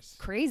kind news of bears.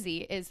 crazy.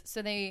 Is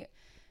so they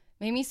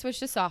made me switch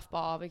to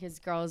softball because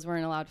girls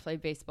weren't allowed to play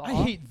baseball. I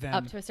hate them.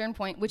 Up to a certain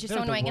point, which is They're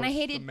so the annoying. And I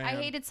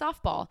worst. hated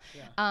softball.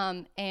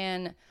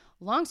 And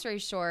long story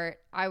short,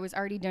 I was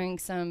already doing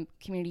some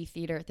community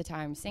theater at the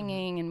time,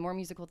 singing and more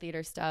musical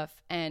theater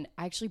stuff. And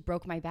I actually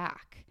broke my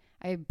back.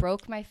 I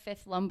broke my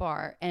 5th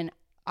lumbar, and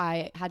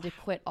I had to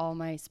quit all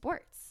my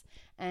sports.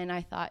 And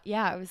I thought,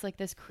 yeah, it was like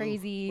this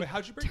crazy Wait,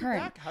 how'd you break turn. your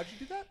back? How'd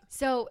you do that?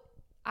 So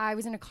I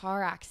was in a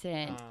car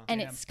accident, and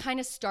Damn. it's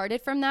kind of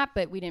started from that,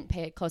 but we didn't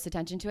pay close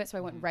attention to it. So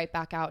I went right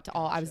back out to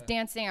all. I was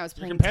dancing, I was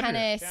playing competitive,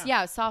 tennis,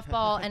 yeah.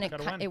 softball, and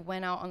Gotta win. it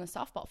went out on the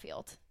softball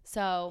field.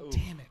 So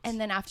Damn it.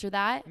 and then after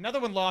that, Another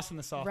one lost in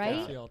the softball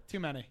Right? field. Too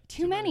many.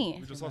 too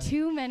many.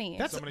 Too many.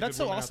 That's many that's good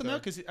so women out awesome though, there.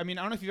 because I mean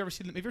I don't know if you've ever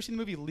seen the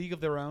movie League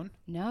of Their Own.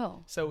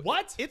 No. So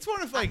What? It's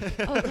one of like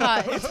Oh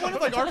God. it's one of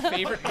like our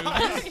favorite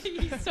movies.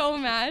 He's so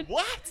mad.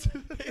 What?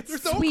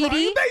 There's no Sweetie?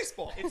 crying in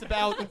baseball. It's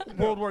about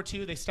World War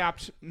II. They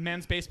stopped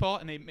men's baseball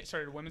and they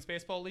started a women's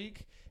baseball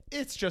league.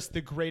 It's just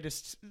the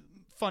greatest,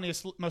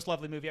 funniest, most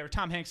lovely movie ever.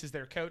 Tom Hanks is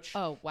their coach.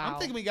 Oh, wow. I'm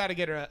thinking we got to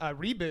get a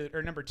reboot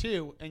or number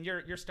 2, and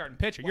you're starting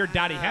pitcher. You're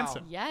Dottie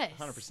Henson. Yes.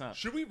 100%.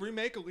 Should we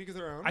remake A League of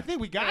Their Own? I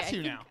think we got Wait, I to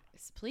think- now.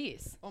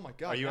 Please. Oh my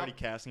God. Are you now- already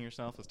casting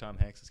yourself as Tom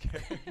Hanks'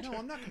 character? No,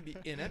 I'm not going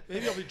to be in it.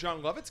 Maybe I'll be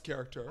John Lovett's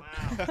character.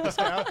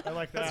 I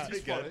like that. That's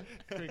funny.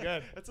 Pretty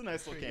good. That's a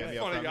nice little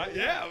cameo. Funny from guy. it.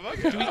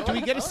 Yeah. Do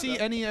we get to see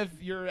any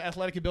of your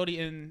athletic ability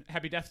in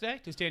Happy Death Day?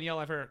 Does Danielle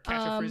ever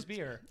catch a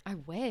frisbee or I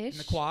wish. in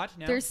the quad?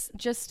 No? There's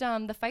just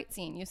the fight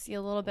scene. You see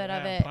a little bit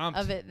Yeah, of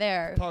pumped. it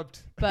there.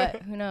 pumped.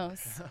 But who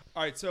knows?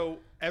 All right, so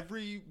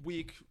every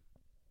week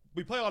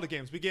we play a lot of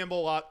games. We gamble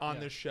a lot on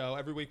this show.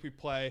 Every week we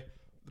play.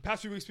 The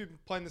past few weeks we've been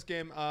playing this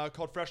game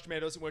called Fresh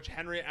Tomatoes, in which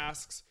Henry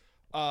asks,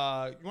 "You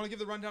want to give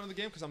the rundown of the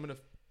game? Because I'm going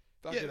to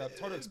fuck it up. It's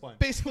hard to explain."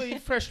 Basically,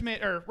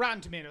 or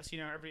Rotten Tomatoes. You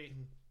know, every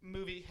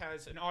movie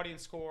has an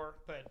audience score,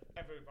 but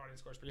every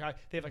audience score is pretty high.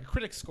 They have like a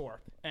critic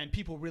score, and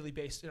people really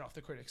base it off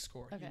the critic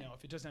score. Okay. You know,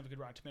 if it doesn't have a good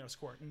Rotten Tomato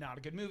score, not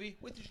a good movie,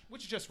 which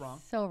is just wrong.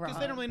 So Because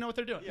they wrong. don't really know what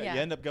they're doing. Yeah. You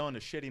end up going to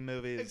shitty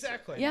movies.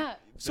 Exactly. Yeah.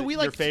 So we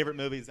your like favorite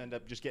movies end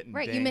up just getting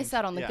Right, you dinged. miss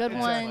out on the good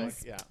exactly.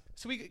 ones. Yeah.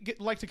 So we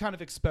like to kind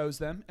of expose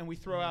them, and we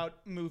throw out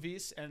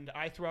movies, and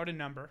I throw out a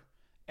number,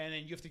 and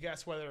then you have to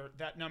guess whether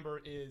that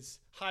number is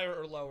higher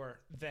or lower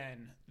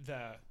than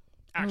the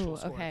actual Ooh,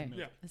 score. okay. Of the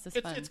movie. This is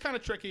it's fun. it's kind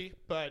of tricky,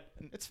 but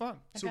it's fun.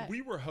 So Okay.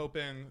 we were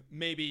hoping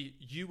maybe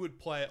you would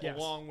play Yes.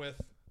 along with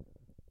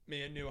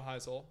me and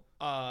Neuheisel.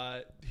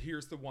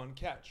 Here's the one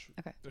catch.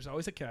 Okay. There's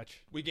always a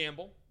catch. We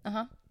gamble.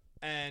 Uh-huh.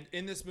 And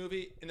in this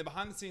movie, in the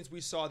behind the scenes, we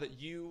saw that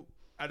you,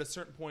 at a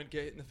certain point,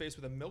 get hit in the face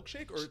with a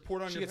milkshake or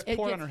poured on She your gets head.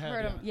 poured It on her gets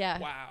head, hurt yeah.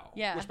 Wow.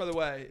 Yeah. Which, by the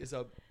way, is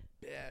a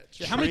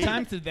bitch. How many Tree-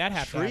 times did that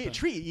have to happen?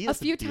 Tree A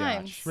few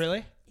times.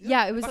 Really?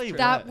 Yeah, it was Tell you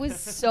that what. was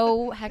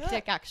so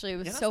hectic actually. It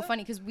was Yeah, so that's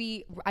funny because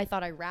I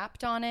thought I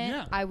rapped on it.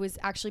 Yeah. I was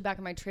actually back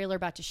in my trailer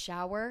about to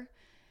shower.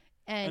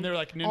 And they're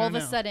like, "No, all no, of a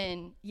no."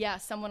 sudden, yeah,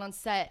 someone on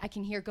set I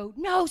can hear go,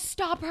 "No,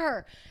 stop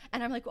her."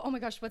 And I'm like, "Oh my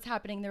gosh, what's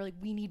happening?" They're like,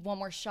 "We need one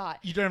more shot."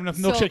 You don't have enough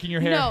milkshake in your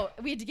hair. No,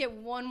 we had to get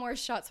one more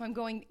shot, so I'm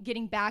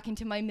getting back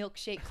into my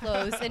milkshake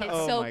clothes, and it's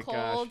Oh so my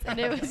gosh. cold, and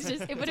it was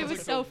just, but it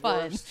was so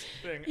fun.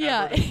 Thing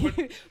Yeah, ever.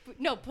 Put-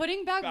 no,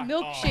 putting back Back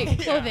milkshake on.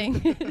 clothing.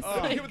 is Oh,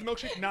 like- hit with the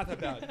milkshake, not that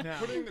bad. No.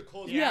 Putting the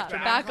clothes yeah,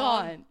 back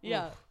on.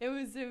 Yeah, it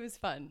was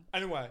fun.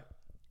 Anyway,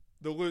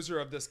 the loser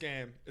of this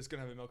game is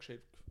going to have a milkshake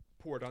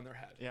poured on their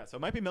head. Yeah, so it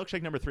might be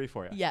milkshake number 3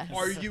 for you. Yes.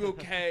 Are you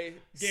okay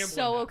gambling?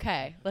 so now?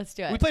 okay? Let's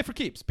do it. We play for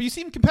keeps, but you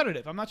seem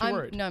competitive. I'm not too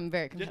worried. No, I'm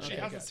very Yet she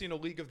competitive. hasn't seen A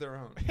League of Their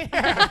Own.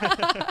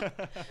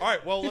 All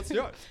right, well, let's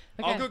do it.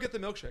 I'll Okay. go get the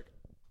milkshake.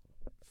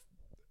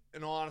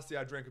 In all honesty,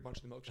 I drank a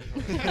bunch of the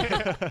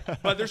milkshake.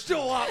 But there's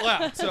still a lot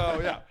left, so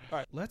yeah. All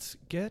right. Let's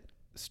get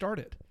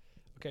started.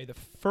 Okay, the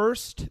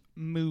first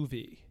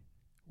movie.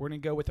 We're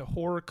going to go with a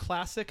horror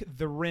classic,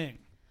 The Ring.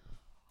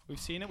 We've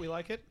seen it. We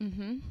like it?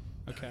 Mm-hmm.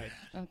 Okay.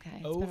 Okay.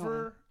 it's been a while.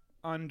 Over,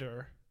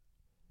 under,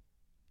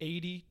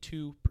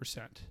 82%.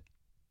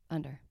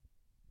 Under.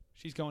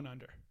 She's going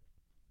under.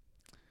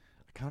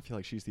 I kind of feel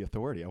like she's the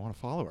authority. I want to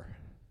follow her.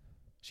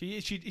 She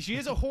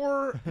is a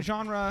horror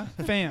genre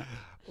fan.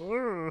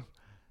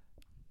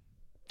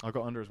 I'll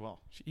go under as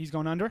well. He's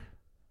going under.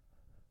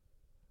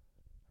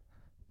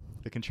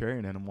 The contrarian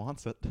in him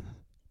wants it.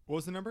 What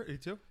was the number?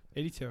 82?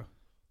 82.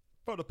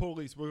 For the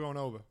police, we're going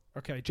over.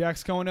 Okay,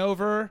 Jack's going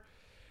over.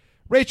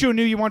 Rachel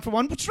knew you won for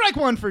one. Strike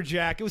one for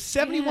Jack. It was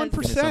 71%. Give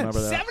me some number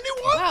there.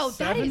 71? Wow,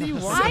 that is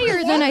 71.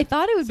 higher than I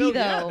thought it would be,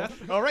 Yeah, though.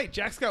 that's- all right,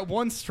 Jack's got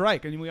one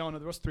strike, and we all know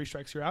the rest 3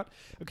 strikes, you're out.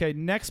 Okay,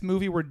 next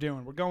movie we're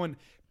doing. We're going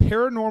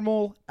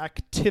Paranormal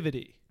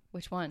Activity.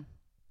 Which one?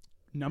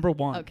 Number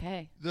 1.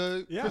 Okay.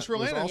 The Yeah, Chris it was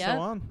Roland. also Yeah.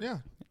 on. Yeah.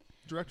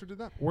 Director did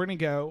that. We're going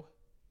to go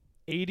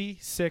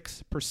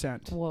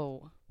 86%.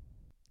 Whoa.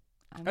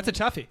 That's a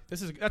toughie.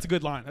 That's a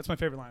good line. That's my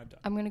favorite line I've done.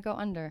 I'm gonna go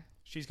under.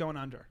 She's going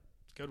under.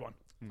 It's a good one.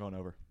 I'm going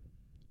over.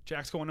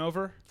 Jack's going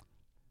over.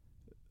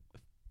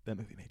 That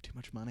movie made too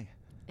much money.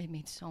 It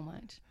made so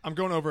much. I'm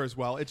going over as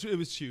well. It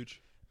was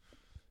huge.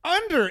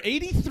 Under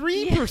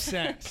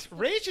 83%.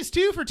 Rach is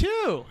 2 for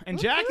 2, and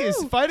Jack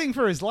is fighting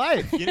for his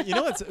life. You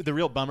know what's the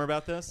real bummer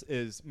about this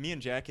is me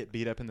and Jack get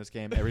beat up in this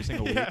game every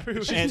single week. every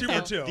week. And, She's 2 for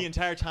and 2. the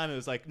entire time it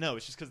was like, no,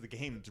 it's just because the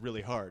game's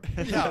really hard.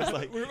 Yeah. It's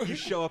like you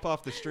show up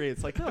off the street.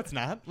 It's like, no, it's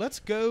not. Let's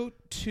go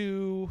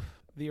to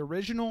the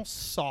original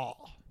Saw.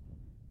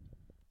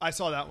 I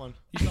saw that one.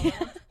 You saw that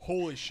one?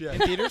 Holy shit.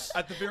 In theaters?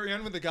 At the very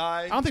end when the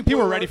guy... I don't think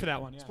people were spoiler ready alert- for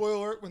that one. Yeah. Spoiler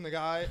alert, when the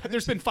guy...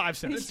 There's been 5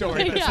 since. Yeah.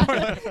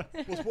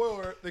 Well,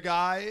 spoiler alert, the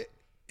guy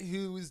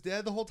who was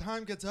dead the whole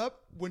time gets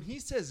up. When he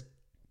says,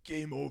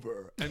 game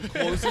over, and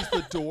closes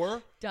the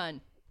door, Done.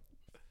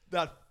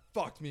 that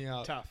fucked me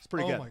up. Tough. It's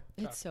pretty good. My,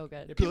 It's so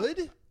good.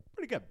 good?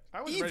 Pretty good.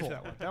 I wasn't ready for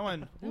that one. That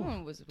one That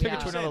one was took it to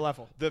yeah. another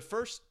level. The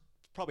first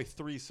probably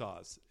 3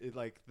 Saws,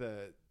 like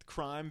the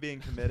crime being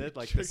committed,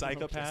 like the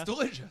psychopath. It's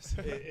delicious.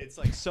 It's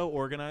like so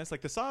organized. Like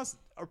the Saws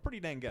are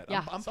pretty dang good. Yeah.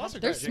 I'm Saws pumped are for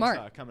They're Jigsaw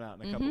smart. coming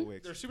out in a couple of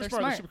weeks. They're super They're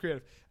smart. They're smart.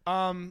 super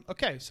creative.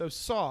 Okay, so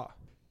Saw.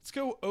 Let's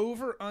go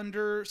over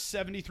under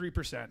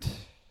 73%.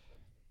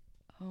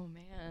 Oh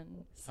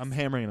man. I'm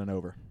hammering an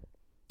over.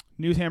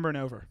 News Hammer and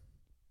over.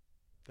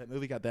 That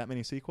movie got that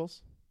many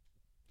sequels?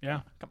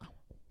 Yeah. Come on.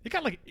 It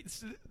got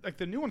it's like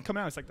the new one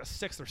coming out. It's like the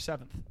 6th or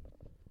 7th.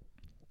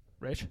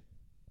 Rich?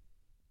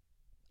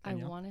 I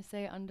Danielle? want to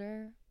say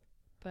under,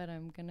 but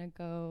I'm gonna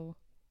go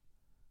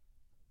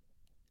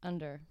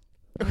under.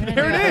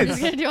 There it I'm is.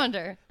 just gonna do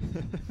under.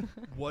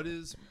 What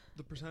is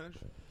the percentage?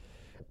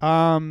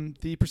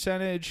 The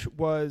percentage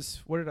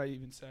was, what did I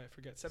even say? I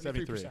forget.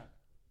 73%.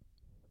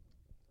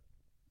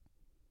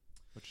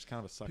 Which is kind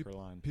of a sucker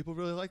line. People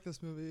really like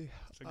this movie.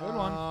 It's a good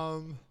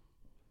one.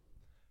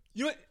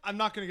 You know what? I'm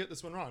not going to get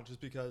this one wrong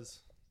just because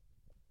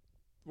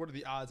what are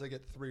the odds I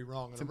get 3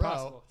 wrong It's in a row?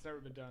 impossible. It's never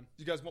been done.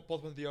 You guys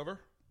both went the over?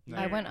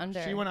 I went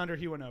under. She went under.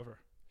 He went over.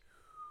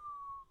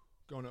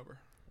 Going over.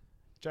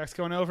 Jack's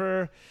going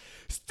over.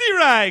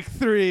 Strike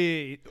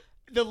 3.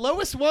 The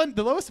lowest one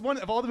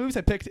of all the movies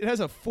I picked, it has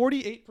a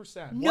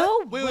 48%. No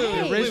Wait, way. wait,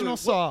 wait, The original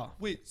Saw.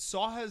 Wait,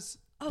 Saw has...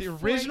 The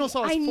original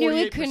Saw is 48%. I knew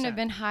it couldn't have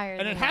been higher.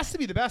 And than it has to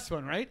be the best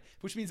one, right?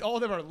 Which means all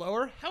of them are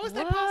lower. How is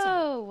that. that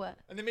possible? Whoa.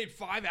 And they made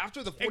 5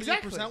 after the 48%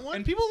 Exactly. one?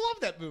 And people love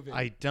that movie.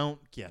 I don't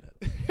get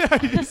it. I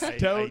just I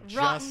don't. just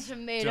Rotten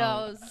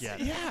Tomatoes. don't get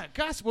it. Yeah,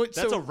 gosh. What,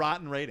 That's so, a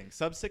rotten rating.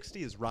 Sub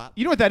 60 is rotten.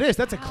 you know what that is?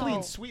 That's a Wow.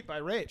 clean sweep by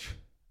Rach.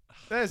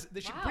 That is, they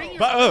should Wow. bring your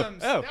But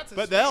that's a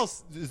but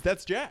sweep.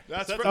 that's Jack.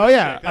 That's Oh,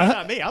 yeah. That's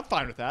not me. I'm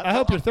fine with that. I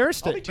hope you're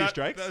thirsty. I'll be 2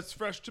 strikes. That's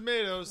fresh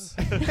tomatoes.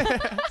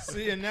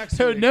 See you next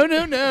So week. no.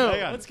 Hang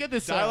on. Let's get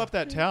this. Dial up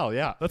that towel.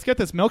 Yeah. Let's get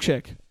this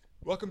milkshake.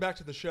 Welcome back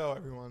to the show,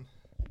 everyone.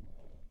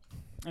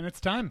 And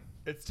it's time.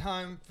 It's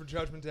time for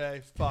Judgment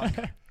Day. Fuck.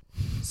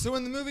 So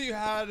in the movie, you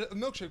had a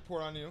milkshake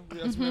poured on you,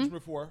 as we mentioned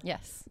before.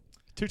 Yes.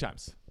 2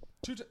 times.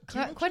 Two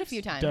Quite a milkshakes?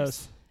 few times.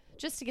 Does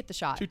Just to get the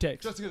shot. 2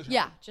 takes. Just to get a shot.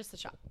 Yeah, just the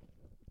shot.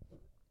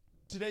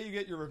 Today you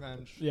get your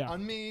revenge Yeah.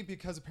 on me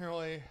because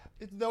apparently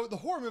the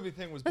horror movie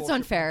thing was That's bullshit.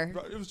 unfair.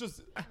 It was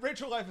just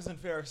Rachel life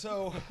isn't fair.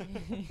 So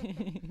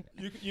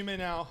you may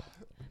now.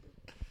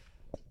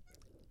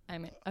 I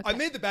mean, I okay.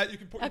 made the bet. You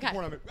can pour, you can Okay.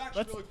 pour on me.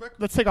 Actually, really quick.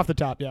 Let's take off the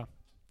top. Yeah.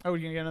 Oh, we're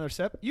gonna get another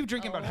sip. You've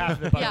drinking about half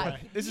of it, by Yeah. the way.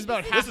 This is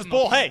about half. This is of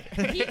bull. my-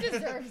 Hey. He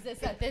deserves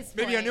this at this point.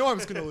 Maybe I knew I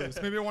was going to lose.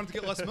 Maybe I wanted to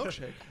get less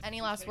milkshake. Any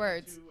last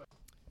words?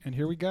 And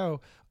here we go.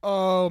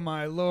 Oh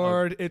my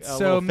lord! It's a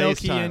so little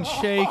milky FaceTime. and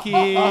shaky.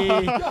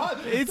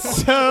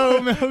 It's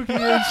so milky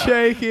and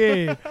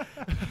shaky.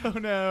 Oh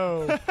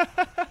no! I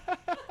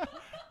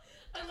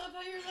love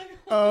how you're like.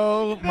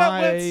 Oh That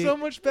my! went so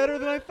much better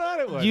than I thought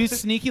it would. You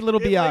sneaky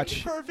little It, like,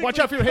 biatch! perfectly Watch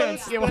out for your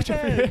hands. coats Yeah, the watch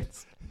out for your head.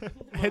 hands.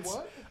 It's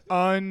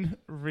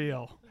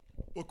unreal.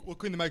 We'll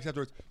clean the mics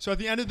afterwards. So at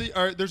the end of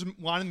there's a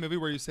line in the movie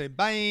where you say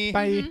bye.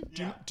 Bye.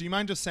 Do you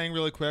mind just saying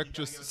really quick,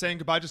 just saying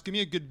goodbye? Just give me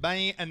a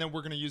goodbye, and then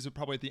we're going to use it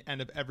probably at the end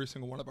of every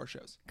single one of our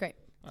shows. Great.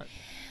 All right.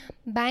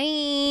 Bye.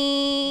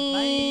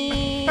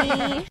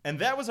 And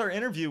that was our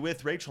interview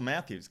with Rachel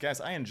Matthews. Guys,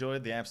 I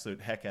enjoyed the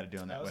absolute heck out of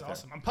doing that, That was with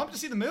awesome. her. I'm pumped to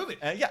see the movie.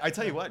 Yeah, I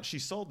tell you what, she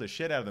sold the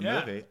shit out of the Yeah.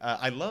 movie.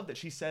 I love that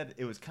she said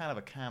it was kind of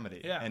a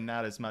comedy Yeah. and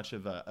not as much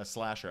of a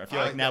slasher. I feel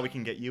I like like now that. we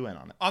can get you in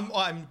on it.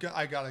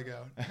 I gotta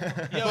go.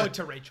 You owe it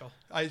to Rachel.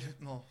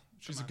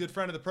 She's a good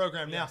friend of the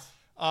program Yes.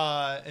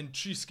 now, and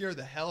she scared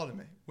the hell out of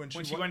me when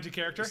When she went to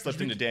character, Slipped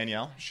into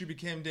Danielle. She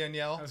became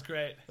Danielle. that was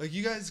great. Like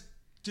you guys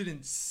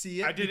didn't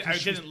see it. I because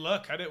she was- didn't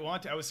look. I didn't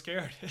want to. I was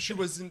scared. She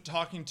wasn't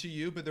talking to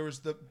you, but there was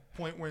the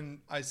point when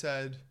I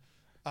said,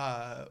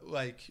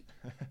 like,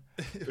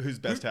 Who's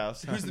best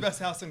house? who's the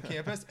best house on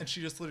campus? And she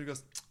just literally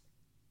goes,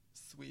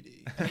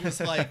 sweetie. And it was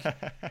like,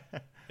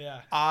 Yeah.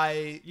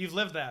 You've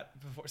lived that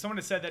before. Someone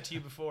has said that to you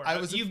before.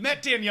 You've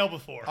met Danielle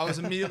before. I was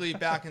immediately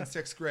back in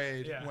 6th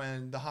grade Yeah.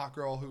 when the hot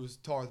girl who was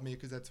taller than me,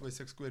 because that's the way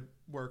 6th grade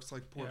works,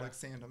 like poured Yeah. like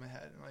sand on my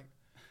head. And like,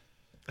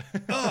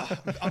 ugh.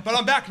 But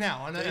I'm back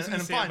now, and Days in I'm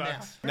the fine now.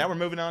 sandbox. Now we're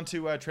moving on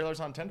to trailers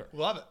on Tinder.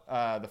 Love it.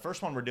 The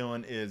first one we're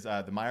doing is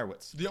the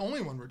Meyerowitz. The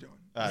only one we're doing.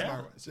 is Yeah.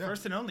 Meyerowitz. Yeah.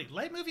 First and only.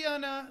 Light movie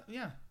on,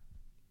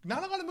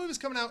 not a lot of movies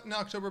coming out in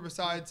October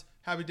besides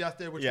Happy Death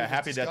Day, which Yeah, we just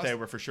Happy Death Day discussed.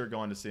 we're for sure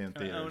going to see in own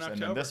theaters. And then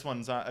October. this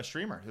one's a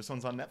streamer. This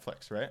one's on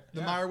Netflix, right?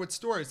 The Meyerowitz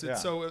Stories. Yeah.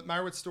 So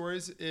Meyerowitz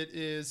Stories, it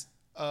is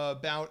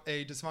about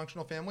a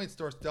dysfunctional family. It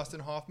stars Dustin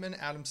Hoffman,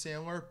 Adam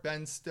Sandler,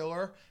 Ben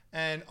Stiller,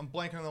 and I'm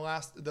blanking on the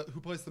last,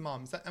 who plays the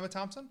mom. Is that Emma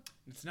Thompson?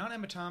 It's not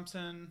Emma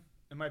Thompson.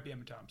 It might be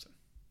Emma Thompson.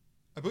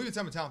 I believe it's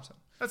Emma Thompson.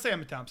 Let's say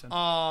Emma Thompson.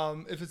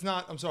 If it's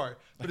not, I'm sorry.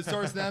 But it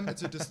stars them.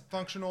 It's a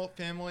dysfunctional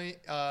family.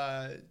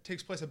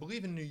 Takes place, I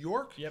believe, in New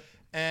York. Yep.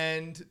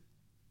 And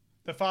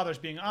The father's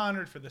being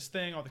honored for this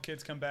thing. All the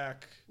kids come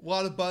back. a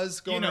lot of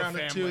buzz going around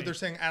it too. family. They're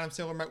saying Adam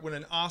Sandler might win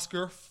an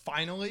Oscar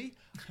finally.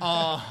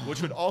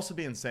 Which would also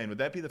be insane. Would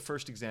that be the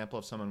first example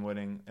of someone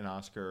winning an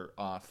Oscar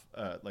off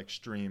like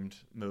streamed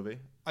movie?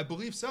 I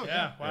believe so.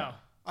 Yeah, wow.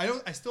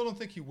 I still don't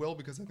think he will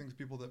because I think the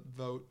people that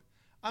vote.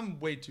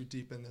 I'm way too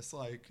deep in this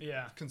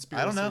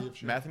conspiracy. I don't know. of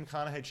shit. Matthew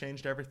McConaughey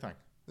changed everything.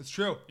 It's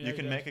true. You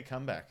can yeah. make a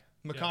comeback.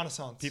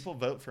 McConaissance. People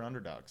vote for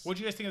underdogs. What'd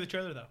you guys think of the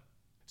trailer, though?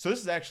 So this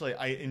is actually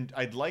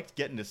I'd liked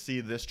getting to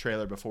see this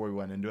trailer before we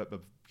went into it, but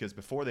because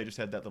before they just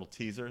had that little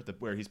teaser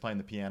where he's playing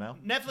the piano.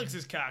 Netflix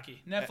is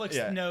cocky. Netflix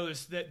Yeah.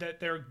 knows that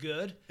they're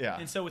good. Yeah.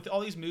 And so with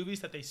all these movies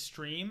that they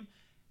stream,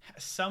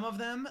 some of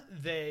them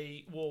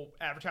they will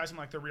advertise them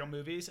like they're real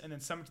movies, and then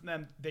some of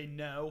them they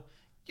know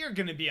you're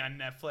going to be on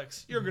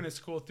Netflix. You're going to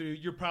scroll through.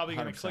 You're probably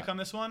going to 100%. click on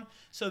this one.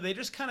 So they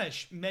just kind of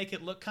make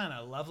it look kind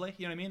of lovely.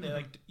 You know what I mean?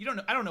 They you don't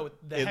know. I don't know what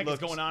the heck is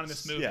going on in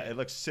this movie. Yeah, it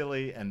looks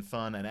silly and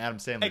fun, and Adam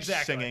Sandler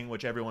Exactly. singing,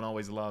 which everyone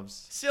always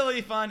loves.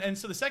 Silly, fun. And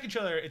so the second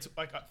trailer, it's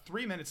like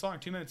 3 minutes long,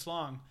 2 minutes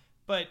long,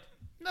 but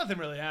nothing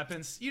really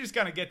happens. You just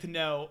kind of get to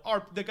know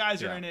the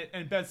guys are Yeah. in it,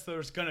 and Ben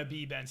Stiller's going to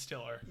be Ben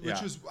Stiller. Which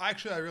Yeah. is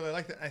actually I really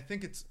like that. I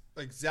think it's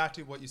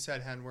exactly what you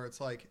said, Hen, where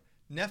it's like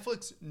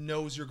Netflix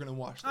knows you're going to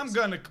watch this. I'm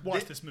going to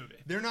watch this movie.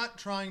 They're not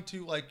trying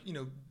to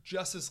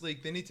Justice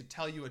League. They need to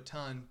tell you a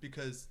ton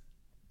because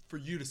for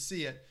you to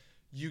see it,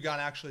 you got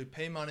to actually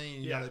pay money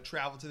and you Yeah. got to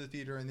travel to the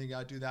theater and then you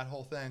got to do that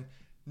whole thing.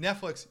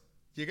 Netflix,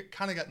 you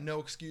kind of got no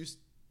excuse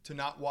to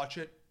not watch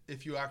it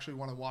if you actually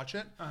want to watch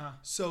it.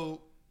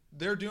 So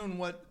they're doing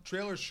what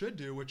trailers should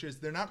do, which is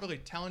they're not really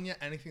telling you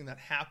anything that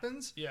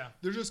happens. Yeah.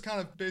 They're just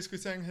kind of basically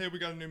saying, hey, we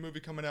got a new movie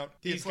coming out.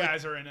 These It's like-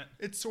 guys are in it.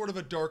 it's sort of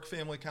a dark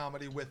family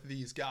comedy with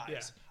these guys. Yeah.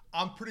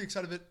 I'm pretty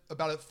excited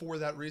about it for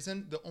that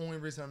reason. The only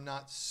reason I'm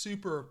not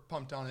super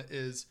pumped on it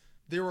is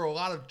there were a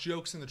lot of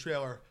jokes in the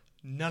trailer.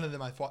 None of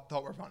them I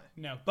thought were funny.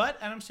 No, but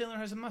Adam Sandler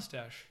has a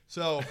mustache.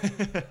 So,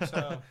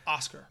 So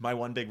Oscar. My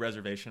one big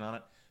reservation on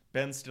it: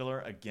 Ben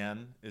Stiller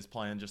again is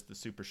playing just the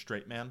super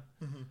straight man.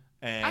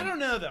 And I don't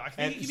know though. I think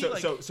And he so,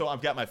 like, so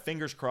I've got my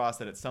fingers crossed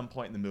that at some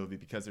point in the movie,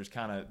 because there's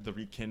kind of the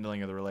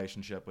rekindling of the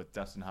relationship with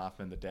Dustin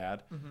Hoffman, the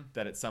dad,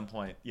 that at some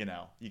point, you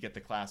get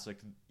the classic,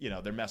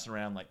 they're messing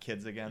around like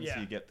kids again. Yeah. So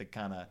you get the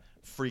kind of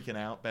freaking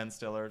out Ben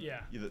Stiller. Yeah.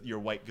 Your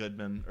White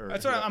Goodman. Or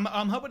that's what I'm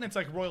hoping it's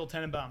like Royal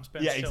Tenenbaum's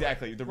Ben Yeah, Stiller,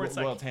 exactly. The where it's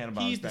Royal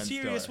Tenenbaum's He's the Ben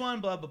serious Stiller. one,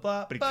 blah blah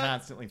blah. But he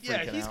constantly yeah,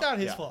 freaking he's out. got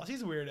his Yeah. flaws.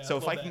 He's a weirdo. So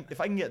if I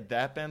can get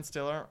that Ben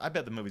Stiller, I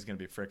bet the movie's gonna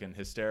be freaking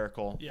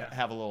hysterical. Yeah.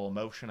 Have a little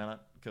emotion in it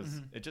because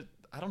it just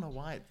I don't know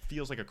why it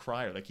feels like a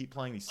crier. They keep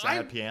playing these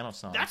sad piano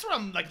songs. That's what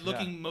I'm like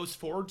looking most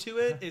forward to.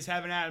 It is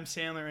having Adam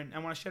Sandler, and I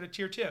want to shed a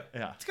tear too.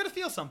 Yeah. It's gonna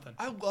feel something.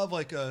 I love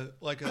like a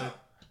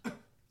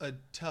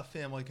tough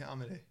family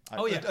comedy.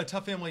 Oh, yeah. A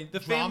tough family The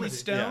Family dramedy.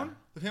 Stone.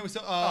 The Family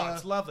Stone. Oh,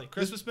 it's lovely.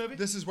 Christmas movie.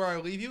 This is where I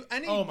leave you.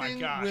 Anything Oh my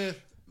gosh.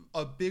 with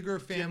a bigger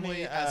Give family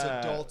me, as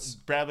adults.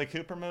 Bradley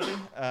Cooper movie,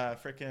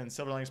 freaking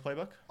Silver Linings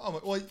Playbook.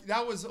 Oh, well,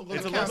 that was a little.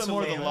 It's a little bit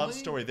more of the family. love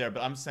story there,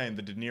 but I'm saying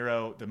the De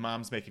Niro, the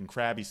mom's making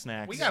Krabby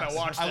snacks. We gotta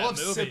watch that I love.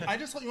 movie. I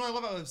just I love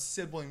about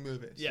sibling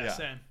movies. yeah, Yeah.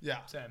 same.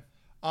 Yeah. Same.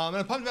 And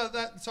I'm pumped about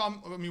that. So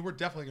we're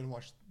definitely gonna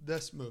watch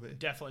this movie.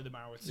 Definitely the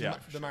Meyerowitz. Yeah.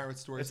 The Meyerowitz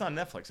story. It's on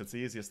Netflix. It's the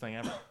easiest thing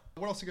ever.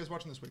 What else are you guys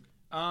watching this week?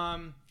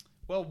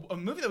 Well, a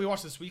movie that we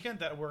watched this weekend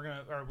that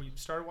we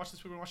started watching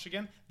this week, we're gonna watch it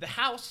again. The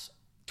House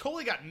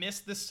totally got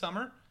missed this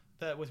summer.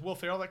 With Will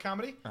Ferrell, that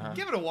comedy.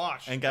 Give it a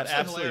watch. And got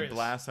absolutely hilarious.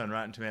 blasted on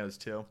Rotten Tomatoes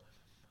too.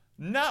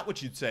 Not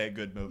what you'd say a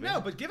good movie. No,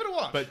 but give it a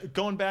watch. But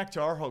going back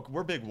to our whole,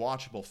 we're big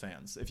watchable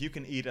fans. If you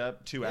can eat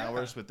up 2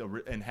 hours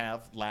and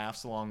have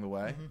laughs along the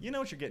way, you know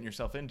what you're getting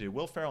yourself into.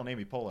 Will Ferrell and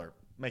Amy Poehler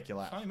make you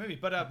laugh. funny movie.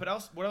 But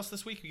what else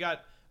this week? We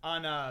got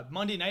on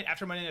Monday night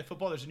after Monday Night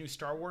Football. There's a new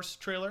Star Wars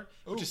trailer,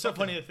 which is so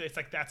funny that it's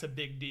like that's a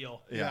big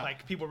deal. Yeah.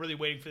 Like people are really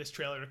waiting for this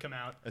trailer to come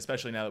out.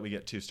 Especially now that we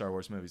get 2 Star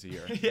Wars movies a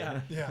year. Yeah.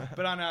 Yeah.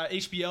 But on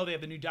HBO, they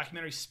have the new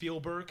documentary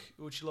Spielberg,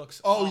 which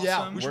looks Oh, awesome.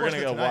 yeah. We should We're watch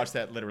gonna that go tonight. watch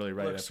that literally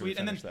right Looks after we sweet.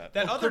 And then finish that.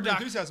 that other Curb Your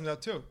doc. Enthusiasm's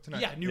out too tonight.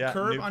 Yeah, New Yeah,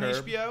 Curb New on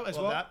Curb. HBO as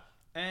Love well. that.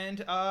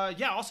 And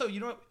also, you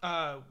know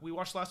what we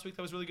watched last week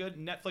that was really good?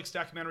 Netflix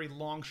documentary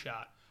Long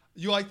Shot.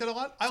 You liked that a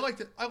lot? I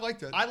liked it. I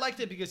liked it. I liked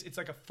it because it's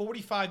like a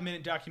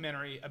 45-minute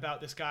documentary about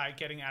this guy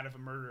getting out of a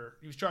murder.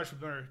 He was charged with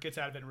murder, gets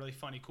out of it in a really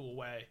funny, cool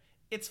way.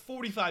 It's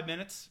 45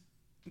 minutes.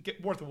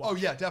 Worth a watch. Oh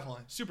yeah,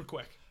 definitely. Super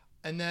quick.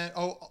 And then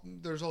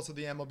there's also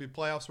the MLB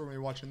playoffs. We're gonna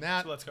be watching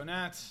that. So let's go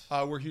Nats.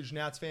 We're huge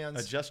Nats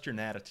fans. Adjust your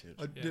attitude.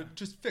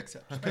 Just fix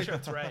it. Make sure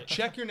it's right.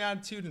 Check your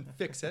attitude and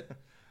fix it.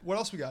 What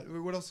else we got?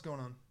 What else is going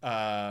on?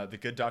 The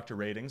Good Doctor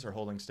ratings are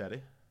holding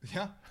steady.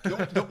 Yeah,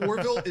 the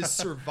Orville is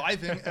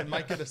surviving and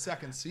might get a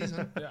second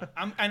season.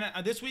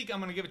 Yeah. This week I'm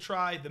gonna give a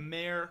try the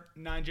Mayor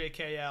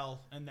 9JKL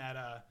and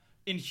that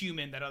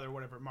Inhuman, that other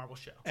whatever Marvel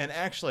show. And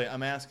actually,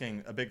 I'm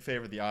asking a big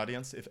favor of the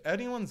audience. If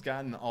anyone's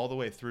gotten all the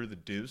way through The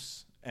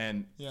Deuce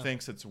and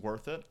thinks it's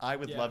worth it, I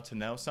would love to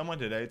know. Someone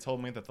today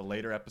told me that the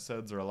later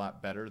episodes are a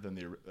lot better than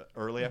the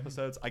early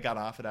episodes. I got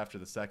off it after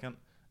the second,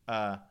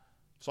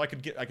 so I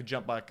could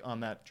jump back on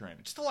that train.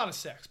 Just a lot of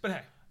sex, but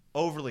hey,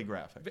 Overly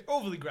graphic.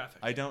 overly graphic.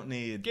 I don't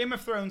need Game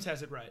of Thrones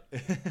has it right.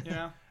 You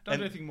know, don't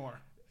do anything more.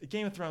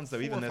 Game of Thrones though.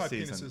 4 Even or this 5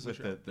 season penises with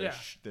a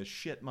show. the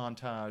shit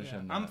montage Yeah.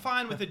 and I'm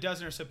fine with a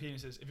dozen or so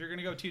penises. If you're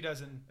gonna go 2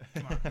 dozen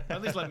tomorrow,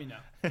 at least let me know.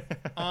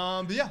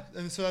 But yeah,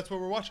 and so that's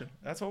what we're watching.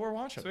 That's what we're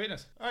watching.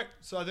 Sweetness. All right,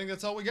 so I think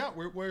that's all we got.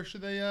 Where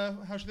should they?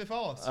 How should they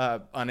follow us?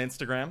 On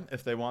Instagram,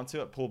 if they want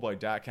to, at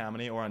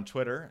poolboy.comedy, or on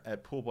Twitter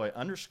at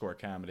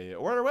poolboy_comedy,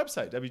 or at our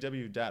website,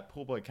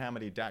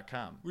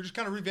 www.poolboycomedy.com. We just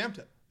kind of revamped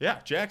it. Yeah,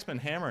 Jack's been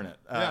hammering it.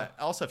 Yeah.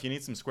 Also, if you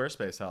need some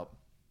Squarespace help,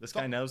 this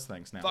guy knows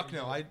things now. Fuck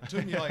no, it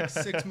took me like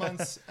 6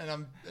 months,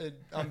 and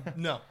I'm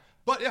no.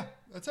 But yeah,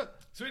 that's it.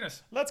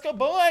 Sweetness. Let's go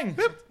bowling!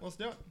 Let's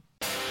do it.